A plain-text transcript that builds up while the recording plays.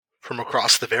From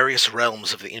across the various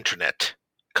realms of the internet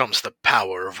comes the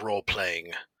power of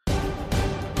role-playing.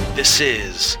 This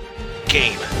is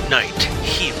Game Night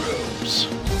Heroes.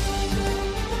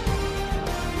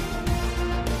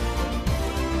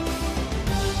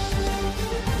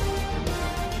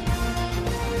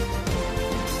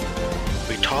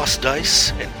 We toss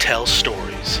dice and tell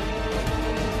stories.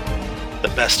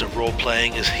 The best of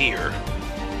role-playing is here.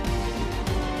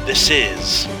 This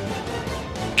is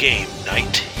Game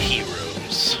Night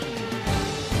Heroes.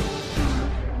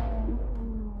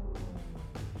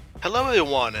 Hello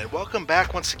everyone, and welcome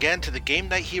back once again to the Game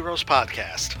Night Heroes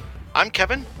podcast. I'm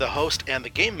Kevin, the host and the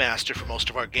game master for most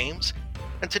of our games,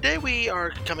 and today we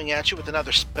are coming at you with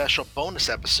another special bonus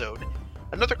episode,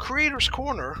 another Creator's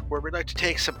Corner, where we'd like to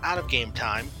take some out-of-game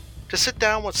time to sit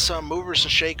down with some movers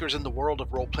and shakers in the world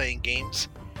of role-playing games,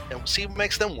 and we'll see what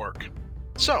makes them work.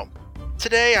 So,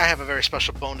 today I have a very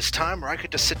special bonus time where I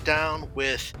get to sit down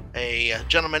with a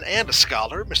gentleman and a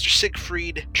scholar, Mr.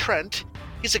 Sigfried Trent.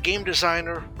 He's a game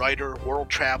designer, writer, world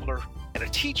traveler, and a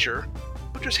teacher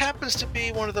who just happens to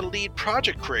be one of the lead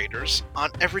project creators on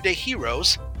Everyday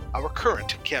Heroes, our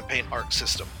current campaign arc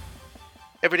system.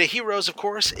 Everyday Heroes, of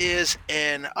course, is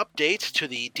an update to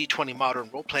the D20 Modern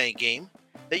role-playing game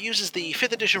that uses the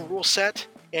 5th edition rule set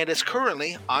and is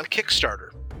currently on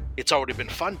Kickstarter. It's already been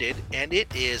funded, and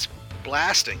it is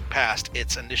blasting past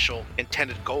its initial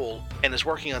intended goal and is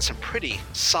working on some pretty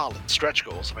solid stretch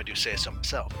goals, if I do say so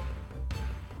myself.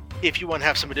 If you want to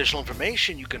have some additional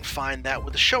information, you can find that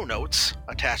with the show notes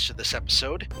attached to this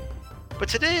episode. But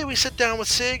today we sit down with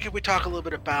Sig and we talk a little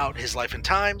bit about his life and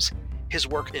times, his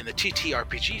work in the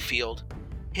TTRPG field,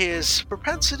 his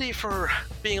propensity for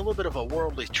being a little bit of a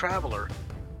worldly traveler,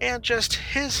 and just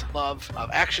his love of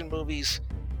action movies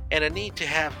and a need to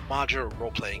have modular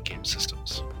role-playing game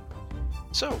systems.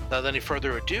 So, without any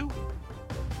further ado,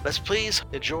 let's please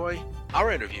enjoy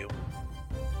our interview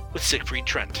with Sigfried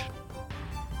Trent.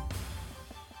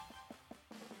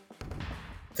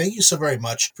 Thank you so very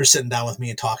much for sitting down with me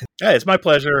and talking. Hey, it's my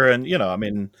pleasure. And,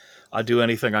 I do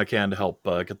anything I can to help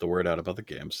get the word out about the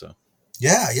game. So.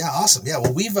 Yeah, awesome. Yeah,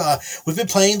 well, we've been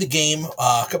playing the game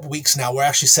a couple weeks now. We're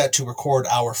actually set to record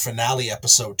our finale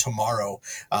episode tomorrow.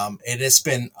 And it's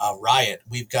been a riot.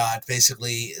 We've got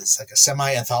it's like a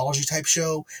semi-anthology type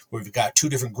show where we've got two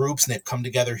different groups and they've come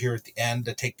together here at the end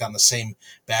to take down the same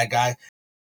bad guy.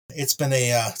 It's been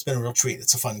a real treat.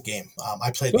 It's a fun game. I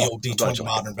played the old D20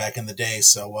 Modern back in the day,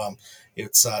 so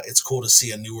it's cool to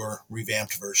see a newer,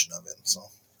 revamped version of it. So,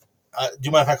 do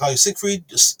you mind if I call you Sigfried?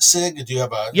 Sig? Do you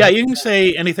have a? Yeah, you can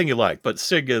say anything you like, but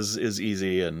Sig is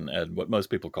easy and what most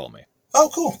people call me. Oh,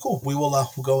 cool. We will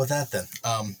we'll go with that then.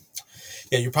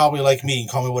 Yeah, you're probably like me. You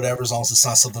can call me whatever as long as it's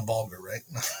not something vulgar, right?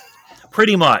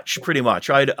 Pretty much.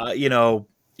 I'd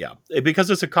because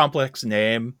it's a complex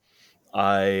name.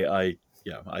 I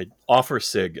offer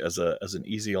Sig as an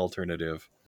easy alternative.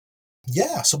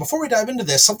 Yeah, so before we dive into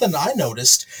this, something I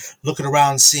noticed looking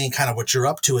around, seeing kind of what you're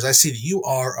up to, is I see that you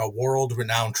are a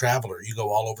world-renowned traveler. You go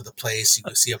all over the place. You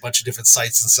can see a bunch of different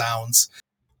sights and sounds.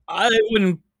 I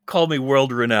wouldn't call me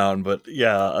world-renowned, but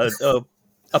yeah,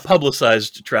 a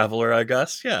publicized traveler, I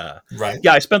guess. Yeah. Right.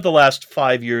 Yeah, I spent the last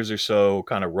 5 years or so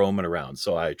kind of roaming around.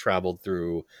 So I traveled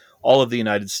through all of the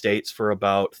United States for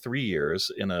about 3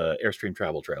 years in a Airstream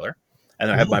travel trailer. And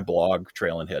then I have my blog,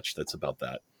 Trail and Hitch, that's about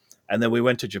that. And then we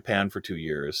went to Japan for 2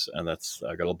 years, and I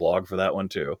got a blog for that one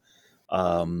too.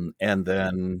 And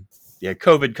then,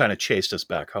 COVID kind of chased us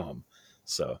back home.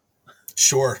 So,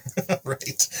 sure,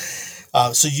 right.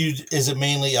 So is it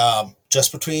mainly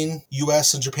just between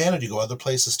U.S. and Japan, or do you go other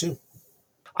places too?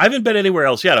 I haven't been anywhere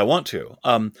else yet. I want to.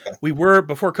 We were,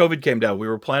 before COVID came down, we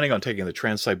were planning on taking the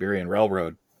Trans-Siberian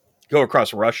Railroad, go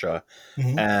across Russia,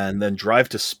 and then drive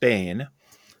to Spain.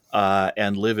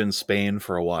 And live in Spain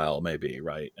for a while, maybe,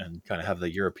 right? And kind of have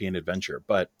the European adventure.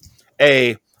 But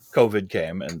A, COVID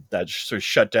came, and that sort of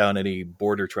shut down any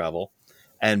border travel.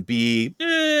 And B,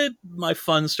 my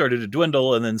funds started to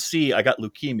dwindle. And then C, I got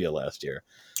leukemia last year.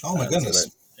 Oh, my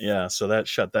goodness. So that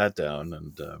shut that down,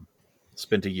 and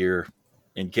spent a year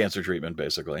in cancer treatment,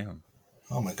 basically.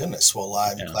 Oh, my goodness. Well,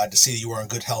 I'm glad to see that you are in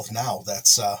good health now.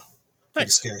 That's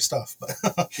pretty scary stuff. But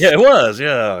yeah, it was.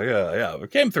 Yeah. We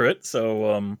came through it.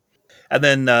 So, and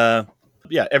then,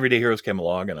 Everyday Heroes came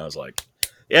along, and I was like,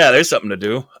 yeah, there's something to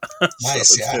do.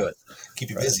 Nice. Let's do it.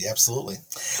 Keep you busy. Absolutely.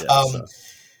 Yeah,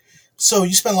 so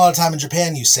you spent a lot of time in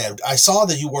Japan, you said. I saw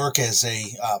that you work as a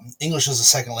English as a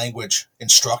second language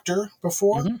instructor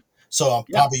before. Mm-hmm. So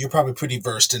you're probably pretty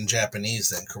versed in Japanese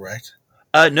then, correct?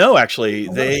 No, actually,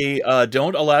 they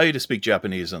don't allow you to speak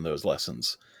Japanese in those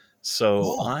lessons.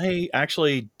 So Oh. I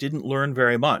actually didn't learn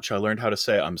very much. I learned how to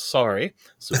say I'm sorry,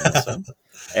 sumimasen,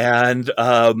 and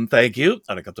thank you,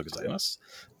 arigatou gozaimasu,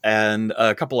 and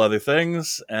a couple other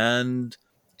things. And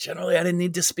generally, I didn't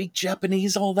need to speak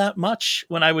Japanese all that much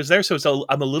when I was there. So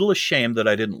I'm a little ashamed that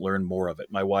I didn't learn more of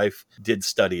it. My wife did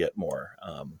study it more,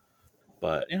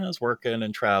 but I was working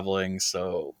and traveling,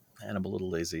 and I'm a little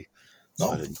lazy, so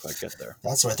I No, didn't quite get there.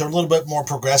 that's right. They're a little bit more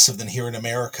progressive than here in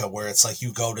America, where it's like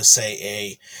you go to, say,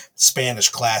 a Spanish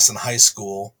class in high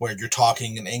school where you're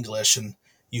talking in English and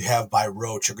you have by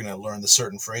rote you're going to learn the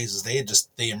certain phrases.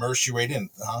 They immerse you right in.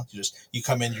 Huh? You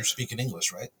come in, you're speaking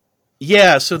English, right?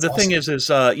 Yeah, so That's the thing awesome.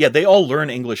 is they all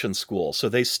learn English in school. So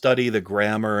they study the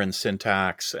grammar and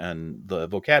syntax and the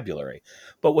vocabulary.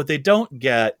 But what they don't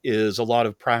get is a lot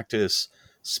of practice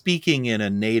speaking in a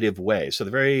native way. So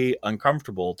they're very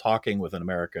uncomfortable talking with an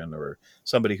American or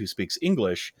somebody who speaks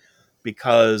English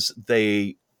because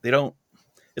they don't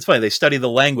it's funny, they study the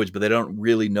language, but they don't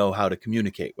really know how to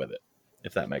communicate with it,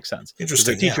 if that makes sense. Because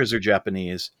their Interesting. Yeah. teachers are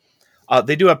Japanese.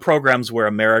 They do have programs where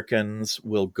Americans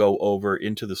will go over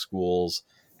into the schools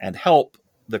and help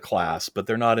the class, but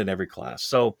they're not in every class.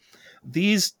 So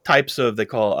these types of they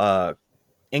call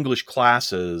English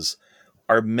classes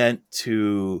are meant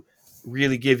to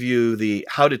really give you the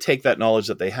how to take that knowledge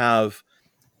that they have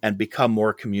and become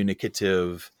more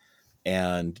communicative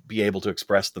and be able to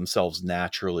express themselves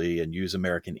naturally and use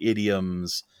American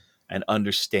idioms and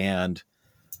understand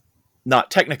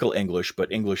not technical English,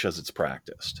 but English as it's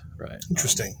practiced, right?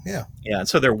 Interesting. Yeah. Yeah, and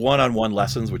so they're one-on-one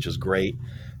lessons, which is great.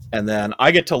 And then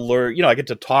I get to learn, I get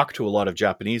to talk to a lot of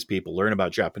Japanese people, learn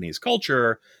about Japanese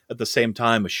culture at the same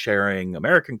time as sharing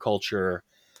American culture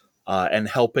and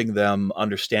helping them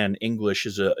understand English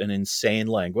is an insane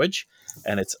language,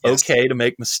 and it's Yes. okay to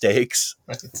make mistakes,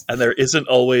 Right. and there isn't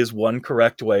always one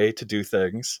correct way to do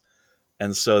things.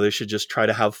 And so they should just try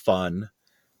to have fun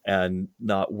and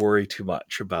not worry too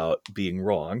much about being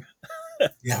wrong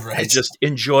Yeah. and Right. just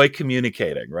enjoy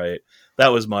communicating, right? That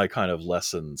was my kind of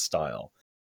lesson style.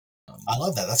 I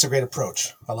love that. That's a great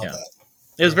approach. I love Yeah. that.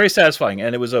 It was very satisfying,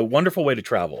 and it was a wonderful way to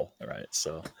travel, right?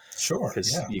 So Sure.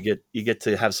 because Yeah. you get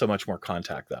to have so much more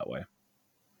contact that way.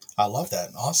 I love that.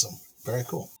 Awesome. Very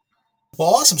cool. Well,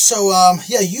 awesome. So,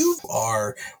 yeah, you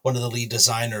are one of the lead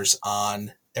designers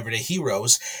on Everyday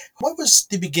Heroes. What was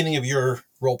the beginning of your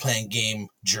role playing game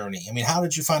journey? I mean, how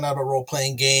did you find out about role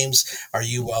playing games? Are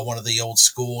you one of the old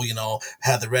school,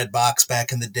 had the red box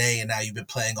back in the day and now you've been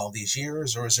playing all these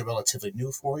years, or is it relatively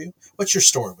new for you? What's your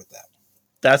story with that?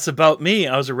 That's about me.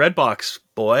 I was a Redbox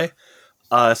boy.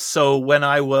 So when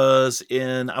I was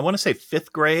in, I want to say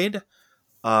fifth grade,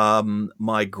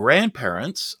 my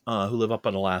grandparents, who live up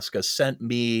in Alaska, sent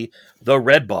me the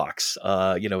Red Box,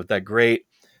 with that great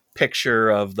picture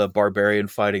of the barbarian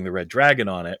fighting the red dragon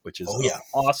on it, which is Oh, an yeah.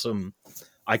 awesome,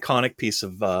 iconic piece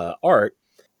of art.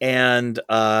 And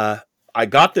I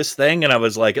got this thing and I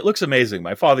was like, it looks amazing.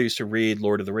 My father used to read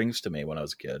Lord of the Rings to me when I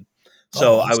was a kid. Oh,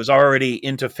 So I was already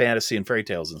into fantasy and fairy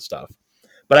tales and stuff,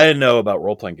 but I didn't know about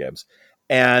role playing games.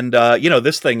 And,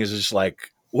 this thing is just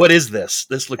like, what is this?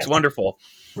 This looks wonderful.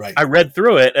 right. I read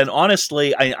through it, and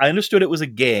honestly, I understood it was a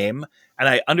game, and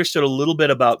I understood a little bit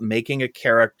about making a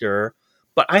character,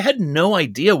 but I had no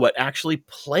idea what actually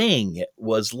playing it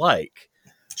was like.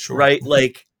 Sure. Right?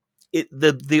 Like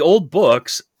the old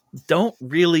books don't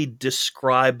really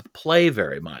describe play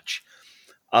very much.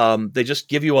 They just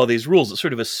give you all these rules. It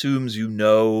sort of assumes you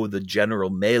know the general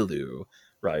milieu,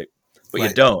 right? But you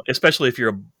Right. don't, especially if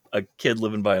you're a kid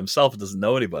living by himself and doesn't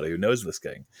know anybody who knows this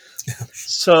game.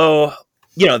 So,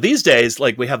 these days,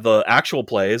 like we have the actual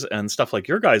plays and stuff like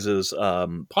your guys's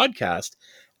podcast,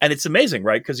 and it's amazing,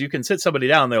 right? Because you can sit somebody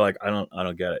down, and they're like, I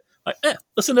don't get it. Like,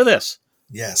 listen to this,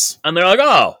 Yes. and they're like,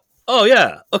 oh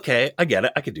yeah, okay, I get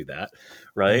it, I could do that,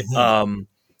 right? Hmm.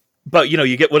 But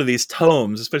you get one of these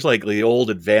tomes, especially like the old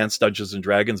advanced Dungeons and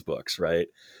Dragons books, right?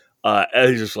 And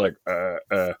you're just like,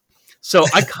 So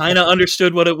I kind of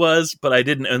understood what it was, but I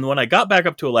didn't. And when I got back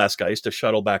up to Alaska, I used to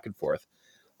shuttle back and forth.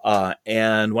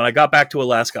 And when I got back to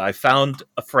Alaska, I found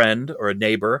a friend or a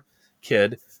neighbor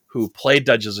kid who played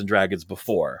Dungeons and Dragons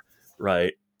before,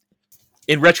 right?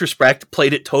 In retrospect,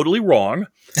 played it totally wrong,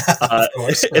 Of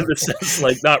course. in the sense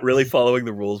like not really following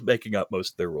the rules, making up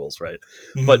most of their rules, right?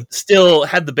 Mhm. But still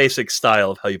had the basic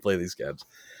style of how you play these games.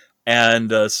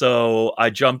 And so I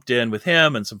jumped in with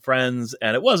him and some friends,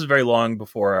 and it wasn't very long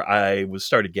before I was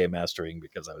started game mastering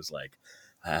because I was like,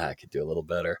 I could do a little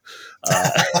better. Uh,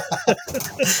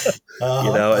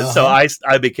 Uh-huh. and so Uh-huh.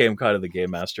 I became kind of the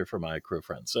game master for my crew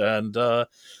friends, and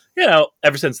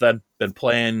ever since then, been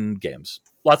playing games,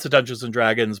 lots of Dungeons and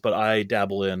Dragons, but I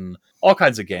dabble in all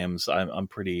kinds of games. I'm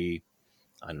pretty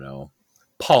I don't know,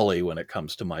 poly when it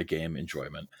comes to my game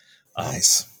enjoyment.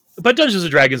 Nice. But Dungeons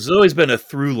and Dragons has always been a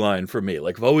through line for me.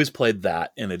 Like I've always played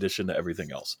that in addition to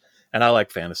everything else, and I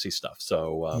like fantasy stuff.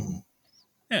 So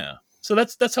yeah, so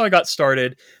that's how I got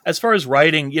started. As far as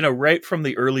writing, right from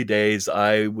the early days,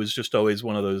 I was just always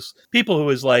one of those people who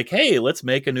was like, "Hey, let's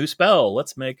make a new spell,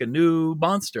 let's make a new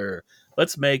monster,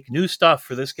 let's make new stuff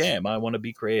for this game. I want to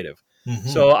be creative."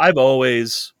 So I've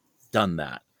always done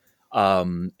that.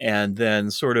 And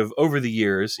then sort of over the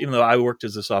years, even though I worked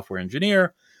as a software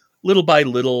engineer, little by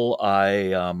little,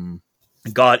 I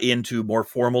got into more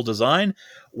formal design.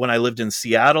 When I lived in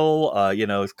Seattle,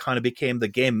 it kind of became the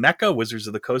game mecca. Wizards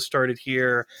of the Coast started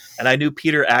here. And I knew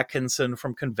Peter Atkinson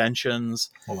from conventions.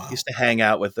 Oh, wow. Used to hang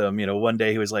out with him. One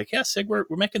day he was like, "Yeah, Sig, we're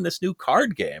making this new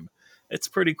card game. It's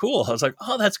pretty cool." I was like,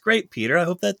 "Oh, that's great, Peter. I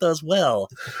hope that does well."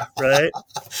 Right?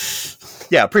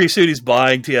 Yeah, pretty soon he's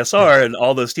buying TSR, and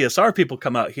all those TSR people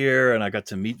come out here, and I got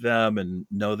to meet them and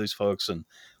know these folks. And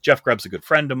Jeff Grubb's a good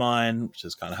friend of mine, which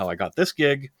is kind of how I got this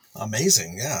gig.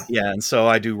 Amazing, yeah. Yeah, and so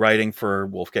I do writing for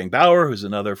Wolfgang Bauer, who's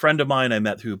another friend of mine I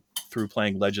met through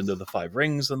playing Legend of the Five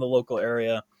Rings in the local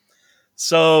area.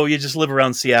 So you just live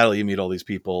around Seattle, you meet all these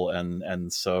people,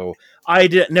 and so I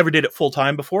never did it full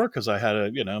time before because I had a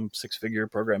 6-figure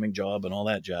programming job and all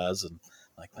that jazz, and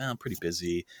I'm pretty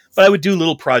busy. But I would do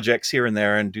little projects here and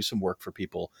there and do some work for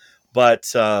people.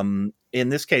 But in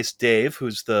this case, Dave,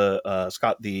 who's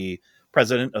the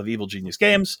president of Evil Genius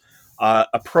Games,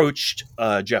 approached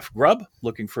Jeff Grubb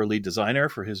looking for a lead designer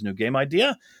for his new game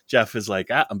idea. Jeff is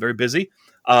like, "I'm very busy,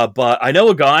 but I know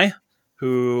a guy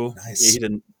who," nice.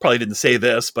 He probably didn't say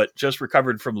this, but just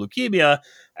recovered from leukemia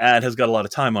and has got a lot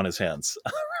of time on his hands.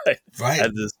 Right.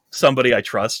 And there's somebody I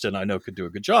trust and I know could do a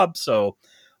good job. So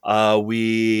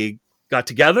we got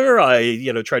together. I,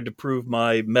 tried to prove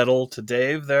my mettle to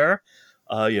Dave there.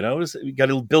 You got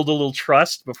to build a little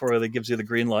trust before they gives you the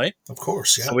green light. Of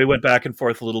course, yeah. So we went back and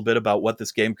forth a little bit about what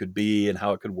this game could be and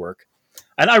how it could work.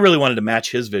 And I really wanted to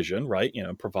match his vision, right?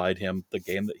 Provide him the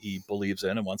game that he believes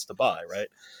in and wants to buy, right?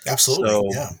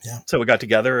 Absolutely, So, yeah. So we got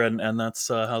together, and that's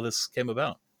how this came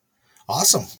about.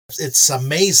 Awesome. It's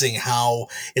amazing how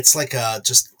it's like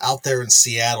just out there in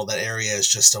Seattle, that area is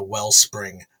just a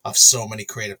wellspring of so many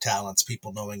creative talents,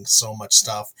 people knowing so much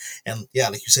stuff. And yeah,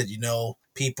 like you said,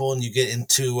 people and you get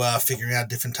into figuring out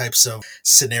different types of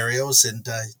scenarios, and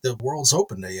the world's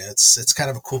open to you. It's kind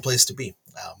of a cool place to be.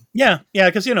 Yeah,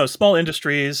 because small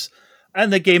industries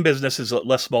and the game business is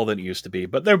less small than it used to be,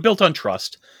 but they're built on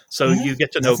trust. So you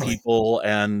get to know people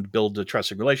and build a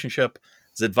trusting relationship.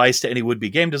 As advice to any would-be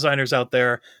game designers out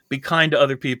there: be kind to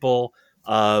other people,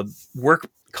 work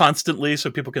constantly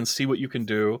so people can see what you can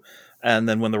do, and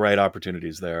then when the right opportunity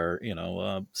is there,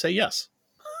 say yes.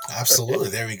 Absolutely.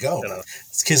 There we go.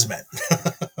 It's kismet.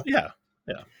 Yeah.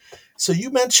 So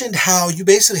you mentioned how you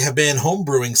basically have been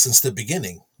homebrewing since the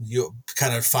beginning. You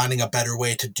kind of finding a better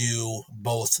way to do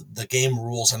both the game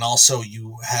rules, and also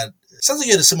sounds like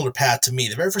you had a similar path to me.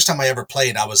 The very first time I ever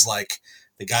played, I was like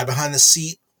the guy behind the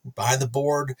seat, behind the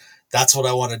board. That's what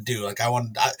I want to do. Like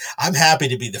I'm happy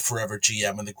to be the forever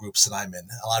GM in the groups that I'm in.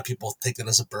 A lot of people take that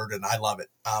as a burden. I love it.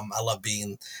 I love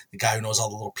being the guy who knows all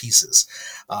the little pieces.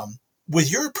 With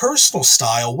your personal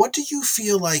style, what do you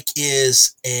feel like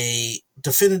is a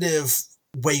definitive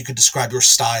way you could describe your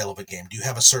style of a game? Do you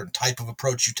have a certain type of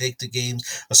approach you take to games,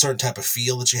 a certain type of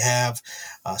feel that you have,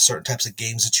 certain types of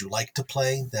games that you like to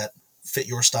play that fit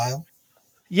your style?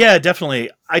 Yeah, definitely.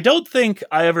 I don't think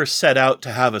I ever set out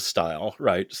to have a style,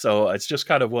 right? So it's just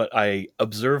kind of what I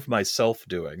observe myself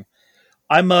doing.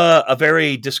 I'm a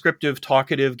very descriptive,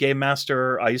 talkative game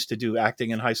master. I used to do acting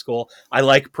in high school. I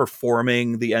like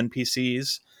performing the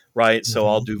NPCs, right? So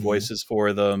I'll do voices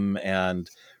for them and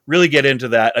really get into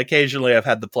that. Occasionally I've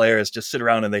had the players just sit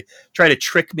around and they try to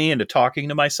trick me into talking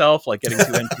to myself, like getting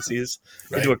two NPCs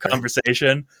into a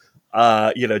conversation,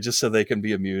 just so they can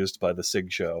be amused by the SIG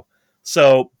show.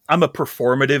 So I'm a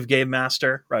performative game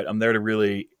master, right? I'm there to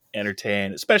really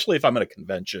entertain, especially if I'm at a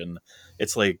convention.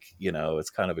 It's like, it's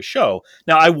kind of a show.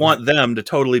 Now I want them to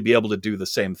totally be able to do the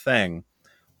same thing.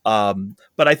 But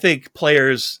I think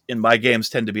players in my games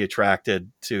tend to be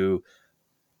attracted to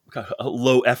a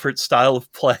low effort style of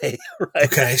play, right?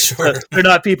 Okay, sure. They're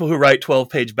not people who write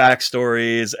 12-page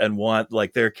backstories and want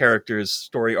like their character's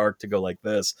story arc to go like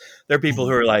this. They're people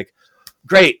who are like,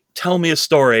 great, tell me a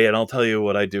story and I'll tell you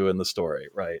what I do in the story,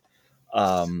 right?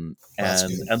 And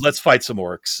let's fight some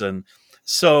orcs. And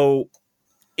so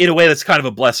in a way that's kind of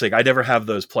a blessing. I never have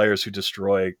those players who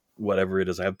destroy whatever it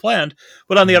is I have planned.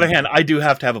 But on the other hand, I do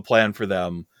have to have a plan for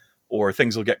them or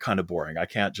things will get kind of boring. I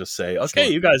can't just say, okay,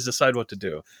 you guys decide what to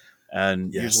do.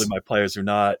 And usually my players are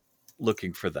not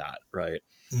looking for that, right?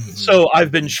 Mm-hmm. So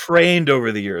I've been trained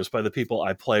over the years by the people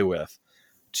I play with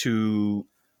to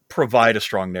provide a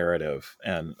strong narrative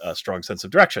and a strong sense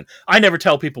of direction. I never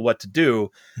tell people what to do,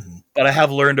 but I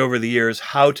have learned over the years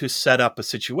how to set up a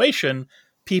situation.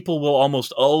 People will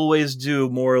almost always do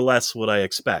more or less what I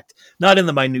expect, not in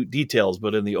the minute details,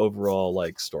 but in the overall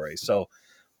like story. So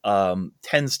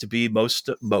tends to be most,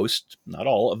 not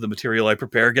all of the material I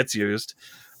prepare gets used.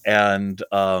 And,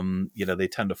 they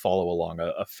tend to follow along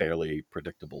a fairly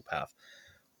predictable path.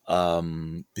 So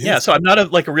I'm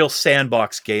not a real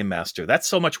sandbox game master. That's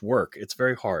so much work. It's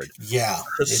very hard. Yeah,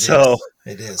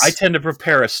 it is. I tend to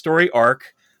prepare a story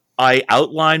arc. I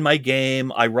outline my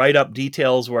game. I write up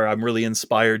details where I'm really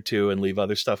inspired to, and leave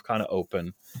other stuff kind of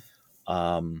open.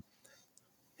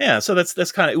 So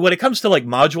that's kind of when it comes to like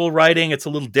module writing, it's a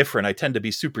little different. I tend to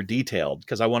be super detailed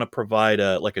because I want to provide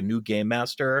a new game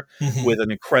master with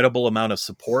an incredible amount of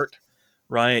support.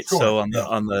 Right. Sure, so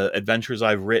on the adventures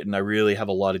I've written, I really have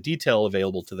a lot of detail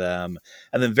available to them.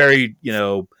 And then very,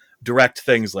 direct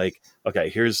things like, okay,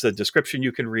 here's the description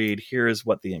you can read. Here's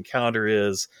what the encounter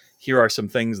is. Here are some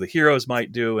things the heroes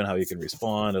might do and how you can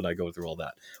respond. And I go through all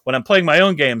that. When I'm playing my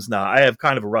own games now, I have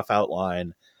kind of a rough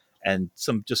outline and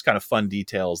some just kind of fun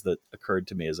details that occurred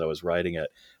to me as I was writing it.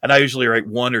 And I usually write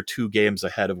 1 or 2 games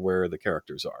ahead of where the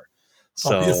characters are.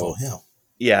 So, beautiful. Yeah.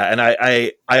 Yeah, and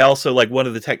I also like one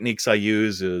of the techniques I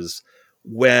use is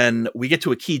when we get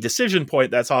to a key decision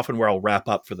point, that's often where I'll wrap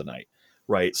up for the night,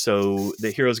 right? So the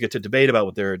heroes get to debate about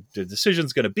what their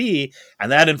decision's going to be,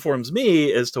 and that informs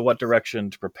me as to what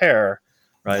direction to prepare,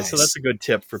 right? Nice. So that's a good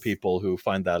tip for people who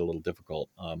find that a little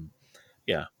difficult. And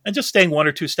just staying 1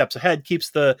 or 2 steps ahead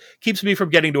keeps me from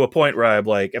getting to a point where I'm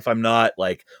like, if I'm not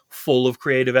like full of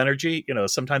creative energy,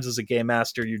 sometimes as a game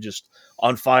master, you're just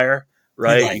on fire.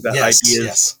 Right? You got ideas.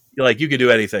 Yes. You're like, you can do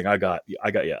anything. I got you.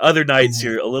 Other nights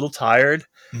you're a little tired.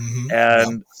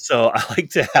 And so I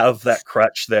like to have that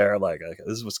crutch there. Like, okay,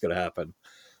 this is what's going to happen.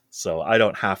 So I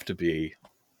don't have to be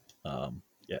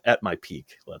at my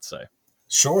peak, let's say.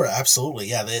 Sure. Absolutely.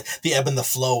 Yeah. The ebb and the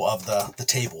flow of the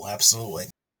table. Absolutely.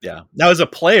 Yeah. Now as a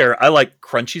player, I like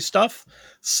crunchy stuff.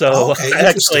 So I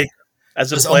actually,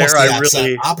 as a player, I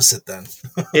really opposite then.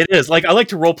 It is like I like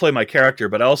to role play my character,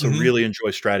 but I also really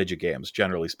enjoy strategy games,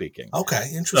 generally speaking. Okay,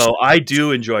 interesting. So I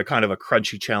do enjoy kind of a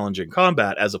crunchy, challenging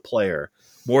combat as a player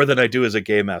more than I do as a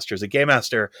game master. As a game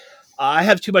master, I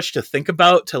have too much to think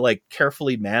about to like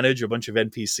carefully manage a bunch of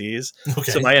NPCs.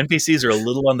 Okay. So my NPCs are a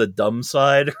little on the dumb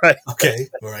side, right? Okay,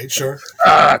 all right, sure.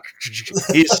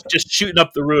 He's just shooting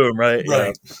up the room, right?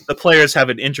 Right. The players have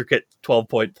an intricate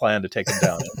 12-point plan to take him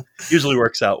down. It usually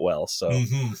works out well. So,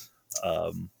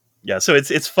 so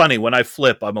it's funny when I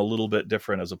flip. I'm a little bit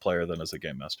different as a player than as a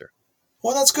game master.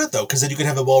 Well, that's good, though, because then you can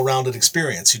have a well-rounded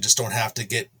experience. You just don't have to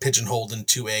get pigeonholed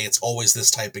into it's always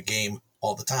this type of game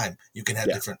all the time. You can have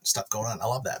different stuff going on. I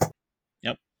love that.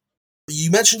 Yep. You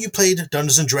mentioned you played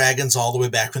Dungeons & Dragons all the way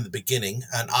back from the beginning,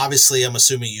 and obviously I'm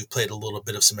assuming you've played a little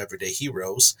bit of some Everyday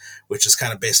Heroes, which is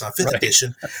kind of based on 5th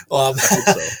edition. I think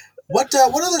so. What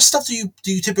other stuff do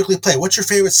you typically play? What's your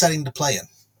favorite setting to play in?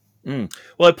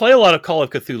 Well, I play a lot of Call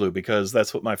of Cthulhu because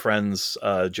that's what my friends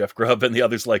Jeff Grubb and the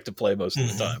others like to play most of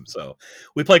the time. So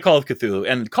we play Call of Cthulhu,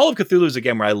 and Call of Cthulhu is a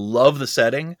game where I love the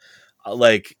setting. I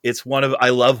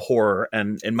love horror,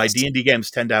 and my D&D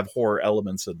games tend to have horror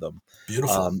elements in them.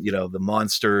 Beautiful. The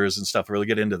monsters and stuff. I really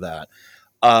get into that.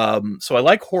 So I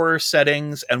like horror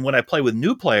settings, and when I play with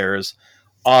new players,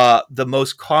 the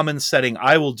most common setting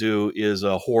I will do is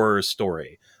a horror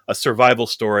story. A survival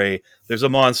story. There's a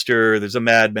monster, there's a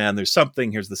madman, there's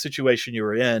something, here's the situation you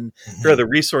were in, here are the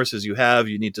resources you have,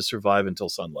 you need to survive until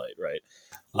sunlight, right?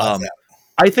 Love that.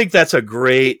 I think that's a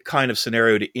great kind of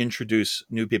scenario to introduce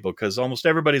new people because almost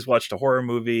everybody's watched a horror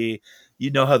movie.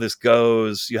 You know how this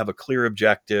goes. You have a clear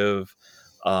objective.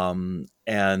 And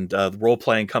the role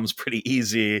playing comes pretty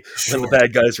easy when the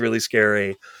bad guy's really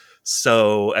scary.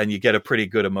 So, and you get a pretty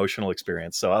good emotional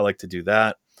experience. So I like to do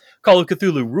that. Call of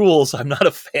Cthulhu rules, I'm not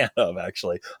a fan of,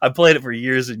 actually. I've played it for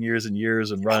years and years and years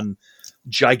and run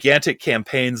gigantic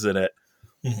campaigns in it.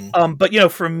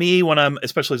 But, for me, when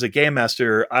especially as a game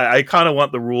master, I kind of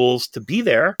want the rules to be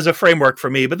there as a framework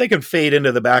for me, but they can fade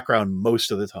into the background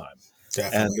most of the time.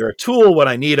 Definitely. And they're a tool when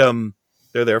I need them.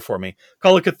 They're there for me.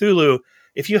 Call of Cthulhu,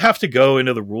 if you have to go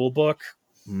into the rule book,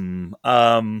 look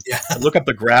up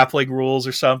the grappling rules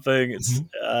or something.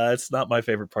 It's not my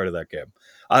favorite part of that game.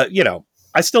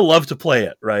 I still love to play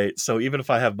it, right? So even if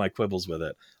I have my quibbles with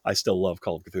it, I still love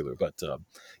Call of Cthulhu. But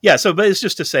but it's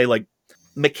just to say, like,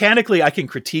 mechanically I can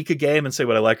critique a game and say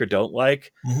what I like or don't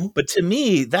like, but to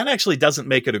me that actually doesn't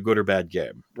make it a good or bad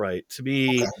game, right? To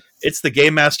me, it's the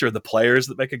game master and the players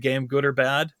that make a game good or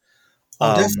bad.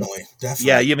 Definitely.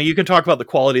 Yeah, I mean, you can talk about the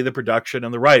quality of the production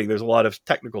and the writing. There's a lot of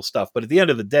technical stuff, but at the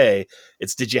end of the day,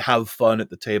 it's did you have fun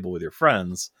at the table with your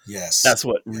friends? Yes, that's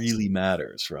what really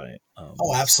matters, right?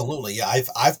 Absolutely. Yeah,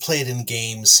 I've played in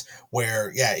games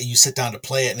where you sit down to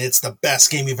play it, and it's the best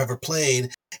game you've ever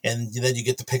played, and then you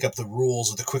get to pick up the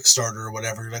rules or the quick starter or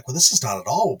whatever. You're like, well, this is not at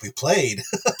all what we played,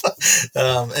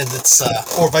 and it's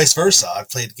or vice versa.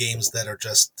 I've played games that are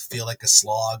just feel like a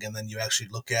slog, and then you actually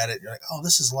look at it, and you're like, oh,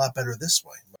 this is a lot better this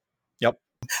way. Yep.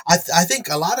 I think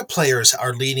a lot of players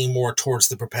are leaning more towards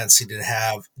the propensity to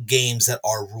have games that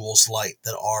are rules light,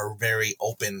 that are very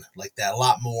open like that. A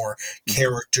lot more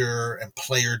character and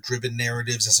player driven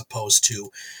narratives as opposed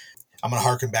to, I'm going to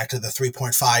harken back to the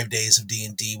 3.5 days of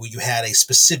D&D where you had a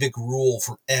specific rule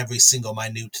for every single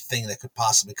minute thing that could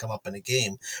possibly come up in a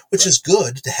game, which is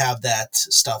good to have that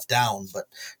stuff down, but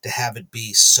to have it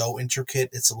be so intricate,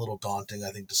 it's a little daunting, I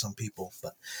think, to some people.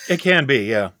 But it can be,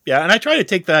 yeah. And I try to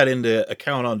take that into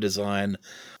account on design.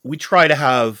 I try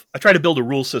to build a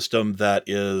rule system that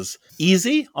is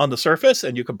easy on the surface,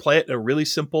 and you can play it in a really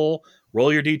simple,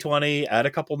 roll your D20, add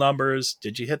a couple numbers.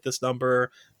 Did you hit this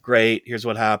number? Great, here's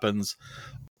what happens.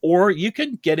 Or you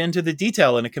can get into the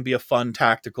detail, and it can be a fun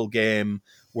tactical game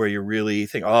where you really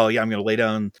think, oh yeah, I'm going to lay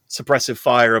down suppressive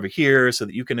fire over here so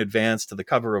that you can advance to the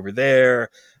cover over there,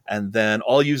 and then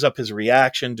I'll use up his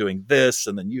reaction doing this,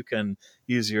 and then you can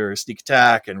use your sneak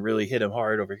attack and really hit him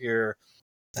hard over here.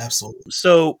 Absolutely.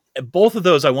 So both of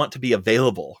those I want to be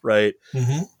available, right?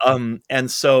 And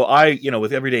so I,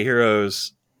 with Everyday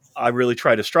Heroes, I really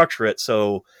try to structure it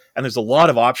so, and there's a lot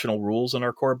of optional rules in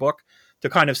our core book to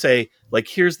kind of say, like,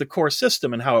 here's the core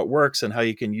system and how it works and how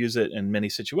you can use it in many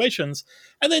situations.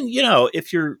 And then,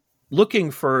 if you're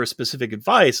looking for specific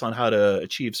advice on how to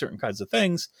achieve certain kinds of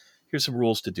things, here's some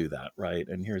rules to do that, right?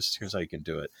 And here's how you can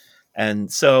do it.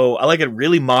 And so I like it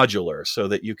really modular so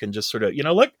that you can just sort of,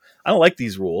 look, I don't like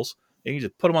these rules. And you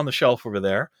just put them on the shelf over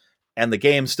there and the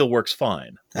game still works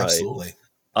fine. Right? Absolutely.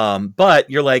 But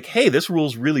you're like, hey, this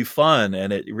rule's really fun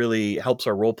and it really helps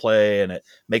our role play and it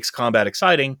makes combat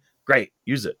exciting. Great,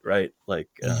 use it, right? Like,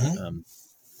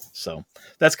 so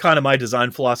that's kind of my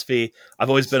design philosophy. I've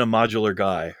always been a modular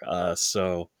guy.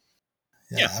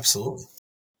 Yeah, absolutely.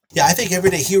 Yeah, I think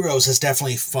Everyday Heroes is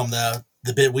definitely, from the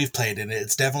bit we've played in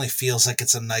it, definitely feels like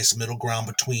it's a nice middle ground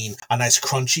between a nice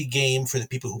crunchy game for the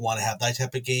people who want to have that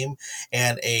type of game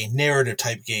and a narrative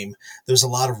type game. There's a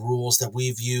lot of rules that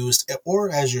we've used,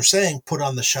 or as you're saying, put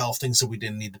on the shelf, things that we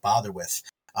didn't need to bother with.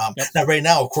 Now, right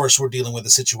now, of course, we're dealing with a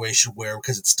situation where,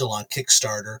 because it's still on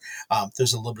Kickstarter,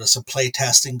 there's a little bit of some play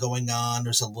testing going on.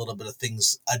 There's a little bit of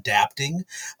things adapting.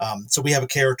 So we have a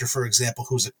character, for example,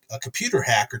 who's a computer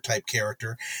hacker type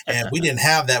character, and we didn't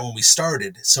have that when we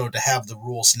started. So to have the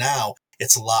rules now,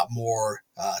 it's a lot more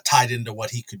tied into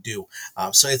what he could do.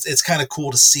 So it's kind of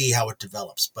cool to see how it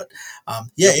develops. But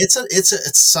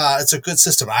it's a good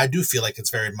system. I do feel like it's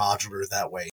very modular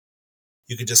that way.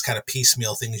 You can just kind of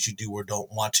piecemeal things you do or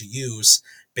don't want to use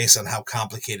based on how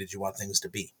complicated you want things to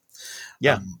be.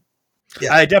 Yeah.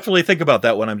 I definitely think about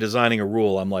that when I'm designing a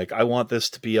rule. I'm like, I want this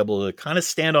to be able to kind of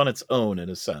stand on its own in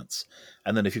a sense.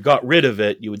 And then if you got rid of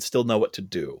it, you would still know what to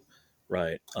do.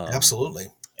 Right. Absolutely.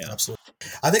 Yeah. Absolutely.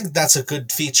 I think that's a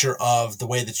good feature of the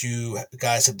way that you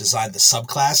guys have designed the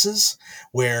subclasses,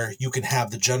 where you can have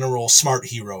the general smart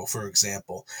hero, for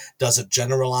example, does a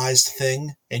generalized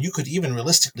thing, and you could even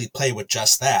realistically play with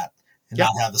just that and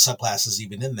not have the subclasses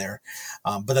even in there.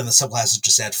 But then the subclasses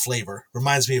just add flavor.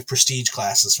 Reminds me of prestige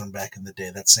classes from back in the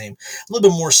day. That same, a little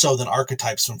bit more so than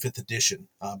archetypes from 5th edition,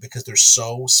 because they're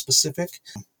so specific.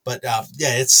 But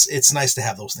it's nice to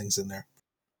have those things in there.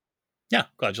 Yeah,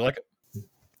 glad you like it.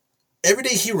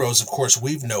 Everyday Heroes, of course,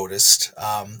 we've noticed,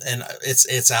 and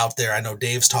it's out there. I know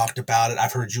Dave's talked about it.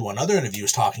 I've heard you on other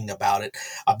interviews talking about it.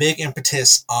 A big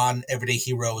impetus on Everyday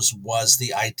Heroes was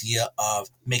the idea of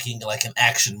making like an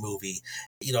action movie,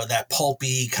 that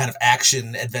pulpy kind of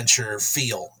action adventure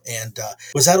feel. And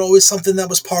was that always something that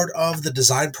was part of the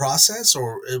design process,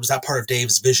 or was that part of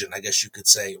Dave's vision, I guess you could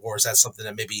say, or is that something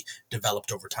that maybe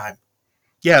developed over time?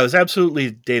 Yeah, it was absolutely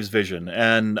Dave's vision.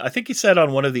 And I think he said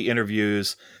on one of the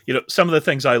interviews, some of the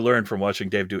things I learned from watching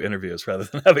Dave do interviews rather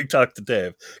than having talked to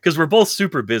Dave, because we're both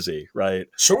super busy, right?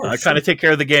 Sure. I kind of take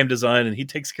care of the game design and he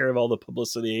takes care of all the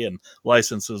publicity and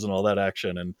licenses and all that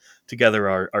action. And together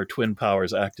our twin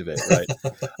powers activate,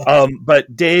 right?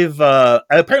 But Dave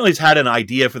apparently has had an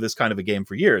idea for this kind of a game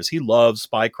for years. He loves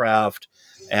spycraft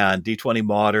and D20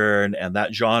 Modern and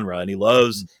that genre, and he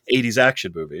loves 80s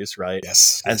action movies, right?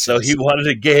 Yes. And so he wanted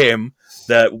a game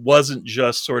that wasn't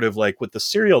just sort of like with the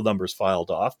serial numbers filed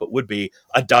off, but would be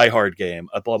a Die Hard game,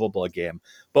 a blah, blah, blah game,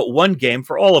 but one game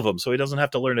for all of them. So he doesn't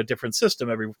have to learn a different system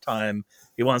every time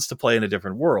he wants to play in a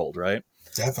different world, right?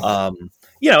 Definitely.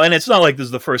 And it's not like this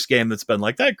is the first game that's been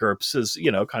like that. GURPS has,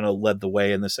 kind of led the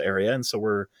way in this area. And so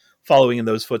we're following in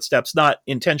those footsteps, not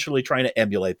intentionally trying to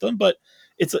emulate them, but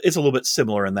it's a little bit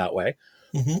similar in that way.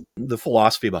 Mm-hmm. The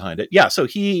philosophy behind it. Yeah. So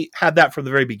he had that from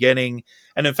the very beginning.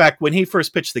 And in fact, when he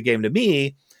first pitched the game to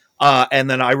me, and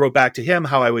then I wrote back to him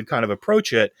how I would kind of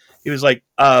approach it, he was like,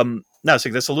 no, it's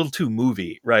like, that's a little too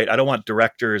movie, right? I don't want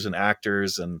directors and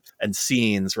actors and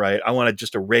scenes, right? I want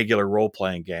just a regular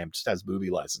role-playing game, just has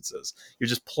movie licenses. You're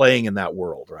just playing in that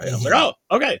world, right? Mm-hmm. I was like,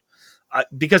 oh, okay.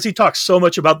 Because he talks so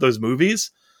much about those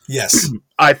movies. Yes.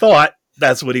 I thought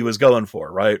that's what he was going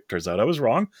for, right? Turns out I was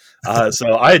wrong.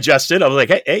 So I adjusted. I was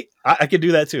like, hey, I can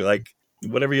do that too. Like,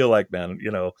 whatever you like, man.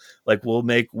 Like, we'll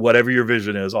make whatever your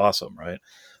vision is awesome, right?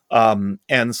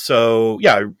 And so,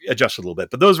 yeah, I adjusted a little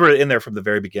bit, but those were in there from the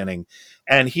very beginning.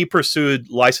 And he pursued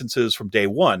licenses from day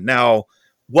one. Now,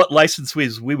 what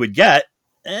licenses we would get,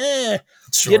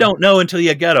 Sure. you don't know until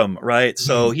you get them, right?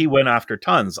 So he went after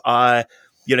tons.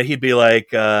 He'd be like,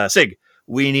 Sig,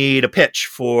 we need a pitch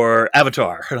for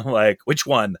Avatar. And I'm like, which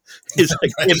one? He's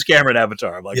like, Right. James Cameron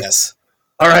Avatar. I'm like, yes.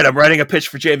 All right, I'm writing a pitch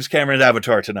for James Cameron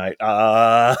Avatar tonight.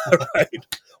 Right.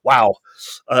 Wow.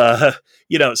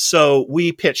 So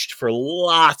we pitched for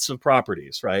lots of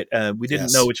properties, right? And we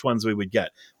didn't know which ones we would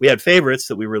get. We had favorites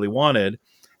that we really wanted,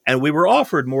 and we were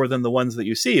offered more than the ones that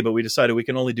you see, but we decided we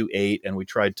can only do 8, and we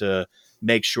tried to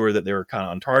make sure that they were kind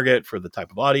of on target for the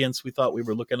type of audience we thought we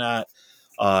were looking at,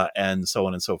 and so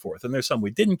on and so forth. And there's some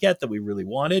we didn't get that we really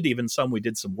wanted, even some we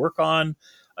did some work on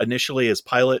initially as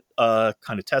pilot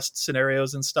kind of test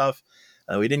scenarios and stuff.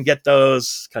 We didn't get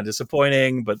those, kind of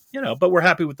disappointing, but we're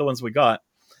happy with the ones we got.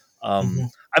 I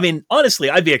mean, honestly,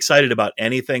 I'd be excited about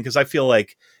anything, because I feel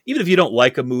like even if you don't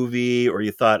like a movie, or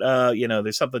you thought,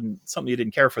 there's something you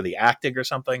didn't care for the acting or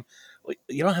something,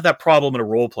 you don't have that problem in a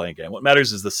role-playing game. What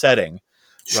matters is the setting,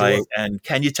 Sure. right? And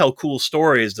can you tell cool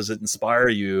stories? Does it inspire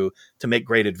you to make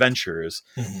great adventures?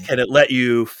 Can it let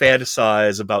you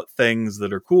fantasize about things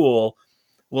that are cool?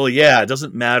 Well, yeah, it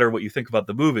doesn't matter what you think about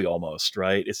the movie almost,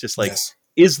 right? It's just like,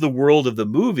 is the world of the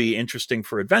movie interesting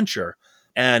for adventure?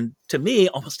 And to me,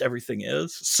 almost everything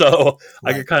is. So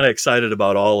I get kind of excited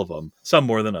about all of them, some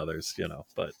more than others,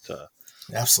 but.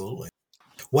 Absolutely.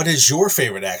 What is your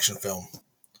favorite action film?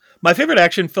 My favorite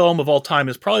action film of all time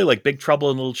is probably like Big Trouble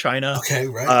in Little China. Okay,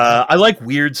 right. I like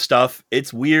weird stuff.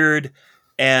 It's weird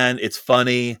and it's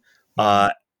funny,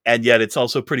 and yet it's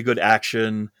also pretty good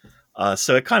action.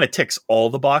 So it kind of ticks all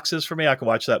the boxes for me. I can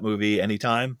watch that movie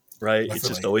anytime, right? Definitely, it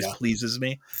just always pleases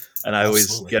me, and I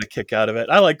always get a kick out of it.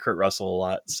 I like Kurt Russell a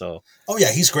lot. So, oh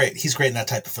yeah, he's great. He's great in that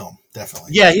type of film,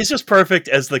 definitely. Yeah, he's just perfect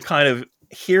as the kind of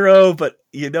hero, but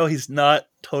he's not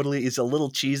totally. He's a little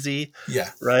cheesy,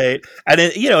 right? And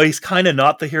he's kind of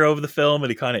not the hero of the film,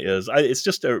 and he kind of is. It's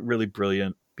just a really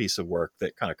brilliant piece of work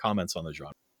that kind of comments on the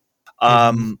genre.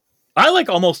 I like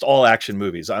almost all action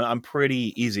movies. I'm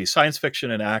pretty easy. Science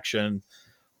fiction and action.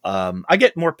 I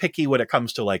get more picky when it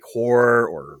comes to like horror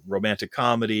or romantic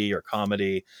comedy or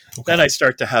comedy. Okay. Then I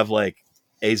start to have like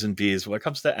A's and B's. When it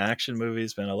comes to action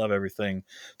movies, man, I love everything.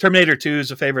 Terminator 2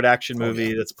 is a favorite action movie.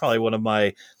 Yeah. That's probably one of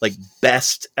my like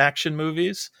best action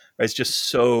movies. Right? It's just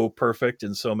so perfect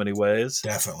in so many ways.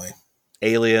 Definitely.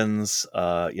 Aliens,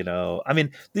 I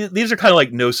mean, these are kind of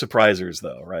like no surprisers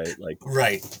though, right? Like,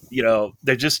 right.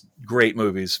 They're just great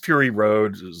movies. Fury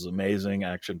Road is an amazing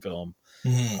action film.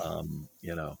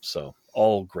 So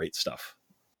all great stuff.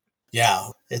 Yeah,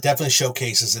 it definitely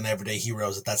showcases in Everyday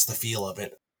Heroes that's the feel of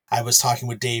it. I was talking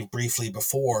with Dave briefly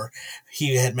before.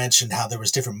 He had mentioned how there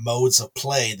was different modes of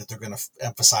play that they're going to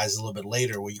emphasize a little bit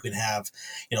later, where you can have,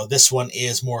 this one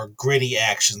is more gritty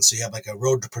action. So you have like a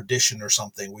Road to Perdition or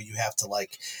something where you have to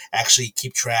like actually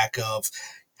keep track of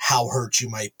how hurt you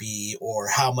might be or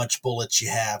how much bullets you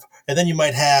have. And then you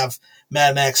might have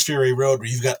Mad Max Fury Road where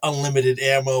you've got unlimited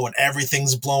ammo and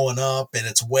everything's blowing up and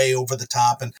it's way over the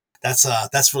top. And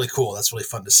that's really cool. That's really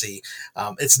fun to see.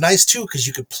 It's nice too because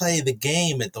you could play the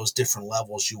game at those different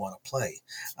levels you want to play.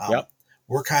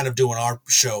 We're kind of doing our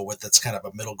show with that's kind of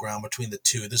a middle ground between the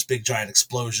two. There's big giant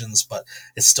explosions, but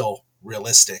it's still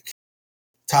realistic.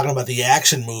 Talking about the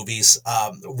action movies,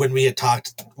 when we had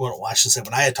talked, well, I should say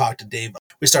when I had talked to Dave,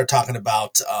 we started talking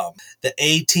about the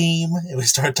A-Team, and we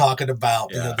started talking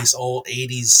about these old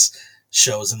 '80s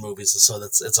shows and movies. And so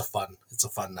it's a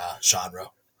fun genre.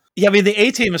 Yeah, I mean, the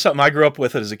A-Team is something I grew up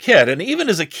with as a kid. And even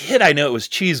as a kid, I knew it was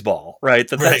cheeseball, right?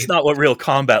 That's not what real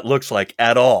combat looks like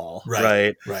at all,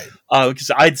 right? Right.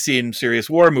 Because I'd seen serious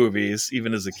war movies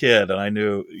even as a kid, and I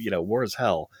knew, war is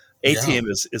hell. A-Team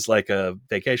is like a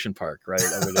vacation park, right?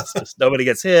 I mean, it's just nobody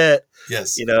gets hit.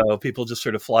 Yes. People just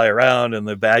sort of fly around, and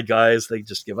the bad guys, they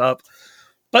just give up.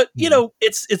 But,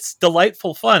 it's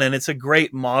delightful fun, and it's a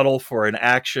great model for an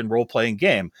action role-playing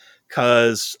game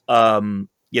because,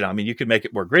 you can make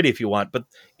it more gritty if you want, but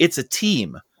it's a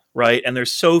team, right? And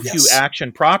there's so few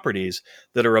action properties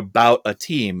that are about a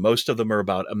team. Most of them are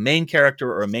about a main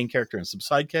character or a main character and some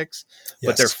sidekicks,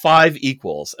 but they're 5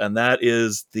 equals, and that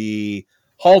is the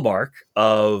hallmark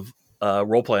of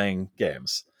role-playing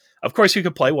games. Of course, you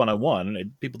could play one-on-one,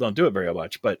 and people don't do it very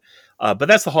much, but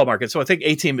that's the hallmark. And so I think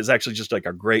A-Team is actually just like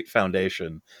a great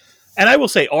foundation. And I will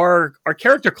say our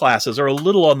character classes are a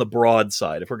little on the broad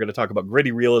side. If we're going to talk about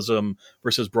gritty realism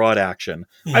versus broad action,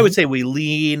 I would say we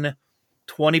lean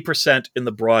 20% in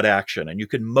the broad action, and you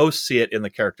can most see it in the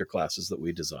character classes that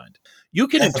we designed. You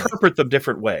can interpret them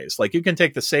different ways. Like you can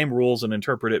take the same rules and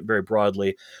interpret it very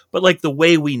broadly, but like the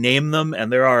way we name them, and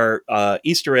there are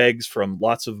Easter eggs from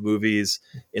lots of movies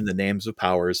in the names of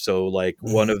powers. So like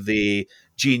one of the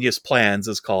genius plans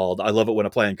is called I Love It When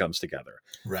a Plan Comes Together.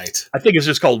 Right. I think it's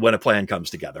just called When a Plan Comes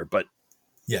Together, but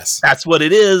yes, that's what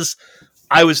it is.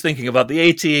 I was thinking about the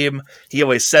A-Team. He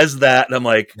always says that, and I'm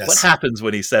like, what happens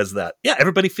when he says that? Yeah,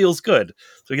 everybody feels good.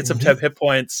 So we get some 10 hit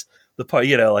points.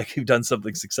 Like you've done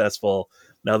something successful.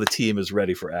 Now the team is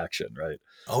ready for action, right?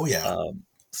 Oh yeah.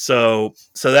 So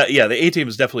that the A-Team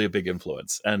is definitely a big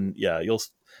influence, and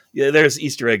there's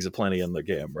Easter eggs aplenty in the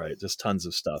game, right? Just tons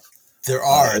of stuff. There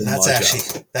are, and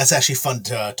that's actually fun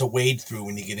to wade through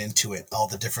when you get into it. All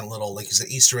the different little, like you said,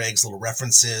 Easter eggs, little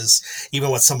references, even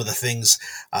what some of the things,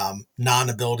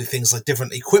 non-ability things like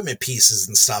different equipment pieces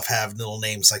and stuff have little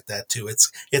names like that too.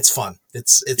 It's fun.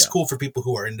 It's cool for people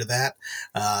who are into that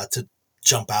to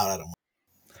jump out at them.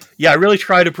 Yeah, I really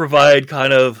try to provide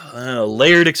kind of a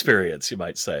layered experience, you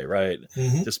might say, right?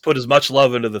 Just put as much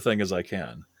love into the thing as I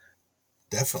can.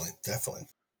 Definitely.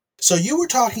 So you were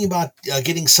talking about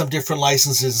getting some different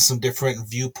licenses and some different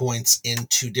viewpoints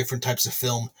into different types of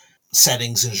film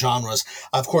settings and genres.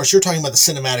 Of course, you're talking about the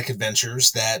cinematic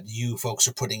adventures that you folks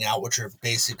are putting out, which are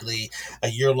basically a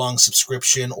year-long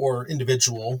subscription or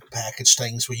individual package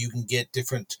things where you can get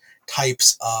different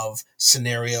types of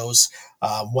scenarios.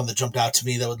 One that jumped out to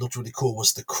me that looked really cool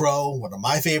was The Crow, one of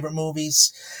my favorite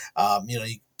movies.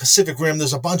 Pacific Rim,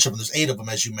 there's a bunch of them. There's 8 of them,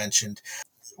 as you mentioned.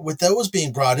 With those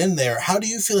being brought in there, how do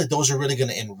you feel like those are really going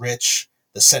to enrich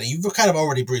the setting? You've kind of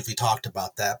already briefly talked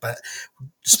about that, but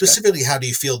specifically, how do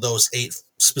you feel those 8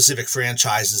 specific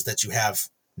franchises that you have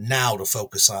now to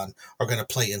focus on are going to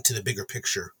play into the bigger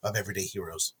picture of Everyday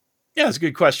Heroes? Yeah, it's a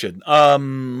good question.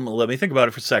 Let me think about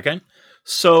it for a second.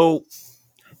 So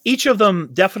each of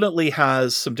them definitely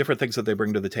has some different things that they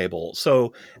bring to the table.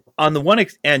 So on the one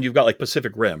end, you've got like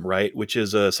Pacific Rim, right? Which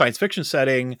is a science fiction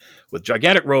setting with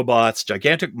gigantic robots,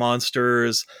 gigantic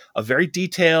monsters, a very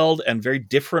detailed and very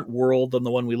different world than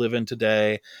the one we live in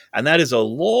today. And that is a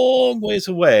long ways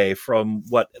away from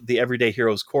what the Everyday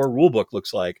Heroes core rulebook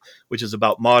looks like, which is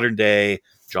about modern day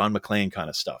John McClane kind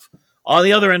of stuff. On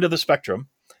the other end of the spectrum,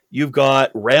 you've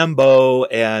got Rambo,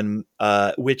 and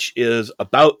which is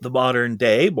about the modern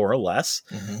day, more or less,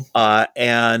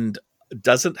 and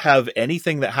doesn't have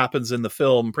anything that happens in the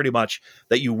film, pretty much,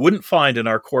 that you wouldn't find in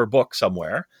our core book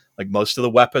somewhere. Like most of the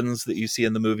weapons that you see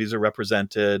in the movies are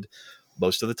represented.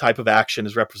 Most of the type of action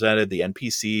is represented. The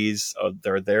NPCs,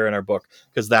 they're there in our book,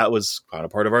 because that was kind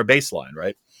of part of our baseline,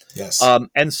 right? Yes.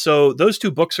 And so those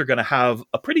 2 books are going to have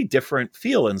a pretty different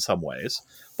feel in some ways.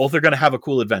 Both are going to have a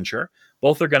cool adventure.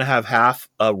 Both are going to have half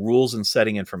rules and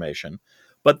setting information.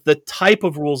 But the type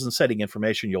of rules and setting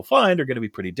information you'll find are going to be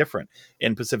pretty different.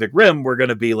 In Pacific Rim, we're going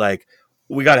to be like,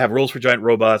 we got to have rules for giant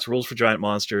robots, rules for giant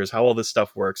monsters, how all this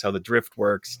stuff works, how the drift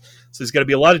works. So there's going to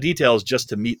be a lot of details just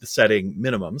to meet the setting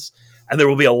minimums. And there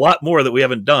will be a lot more that we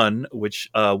haven't done, which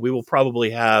we will probably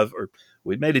have, or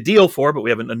we've made a deal for, but we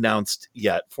haven't announced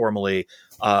yet formally,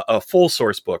 a full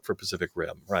source book for Pacific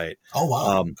Rim, right? Oh,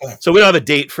 wow. Okay. So we don't have a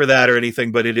date for that or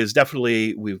anything, but it is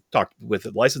definitely, we've talked with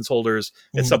the license holders.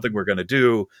 It's something we're going to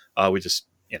do. We just,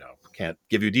 can't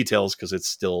give you details because it's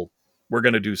still, we're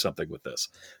going to do something with this.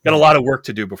 Got a lot of work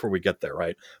to do before we get there,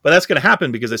 right? But that's going to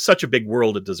happen because it's such a big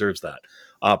world, it deserves that.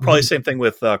 Probably same thing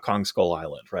with Kong Skull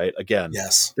Island, right? Again,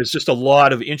 there's just a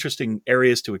lot of interesting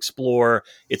areas to explore.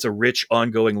 It's a rich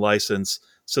ongoing license,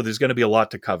 so there's going to be a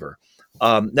lot to cover.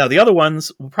 Now, the other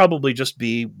ones will probably just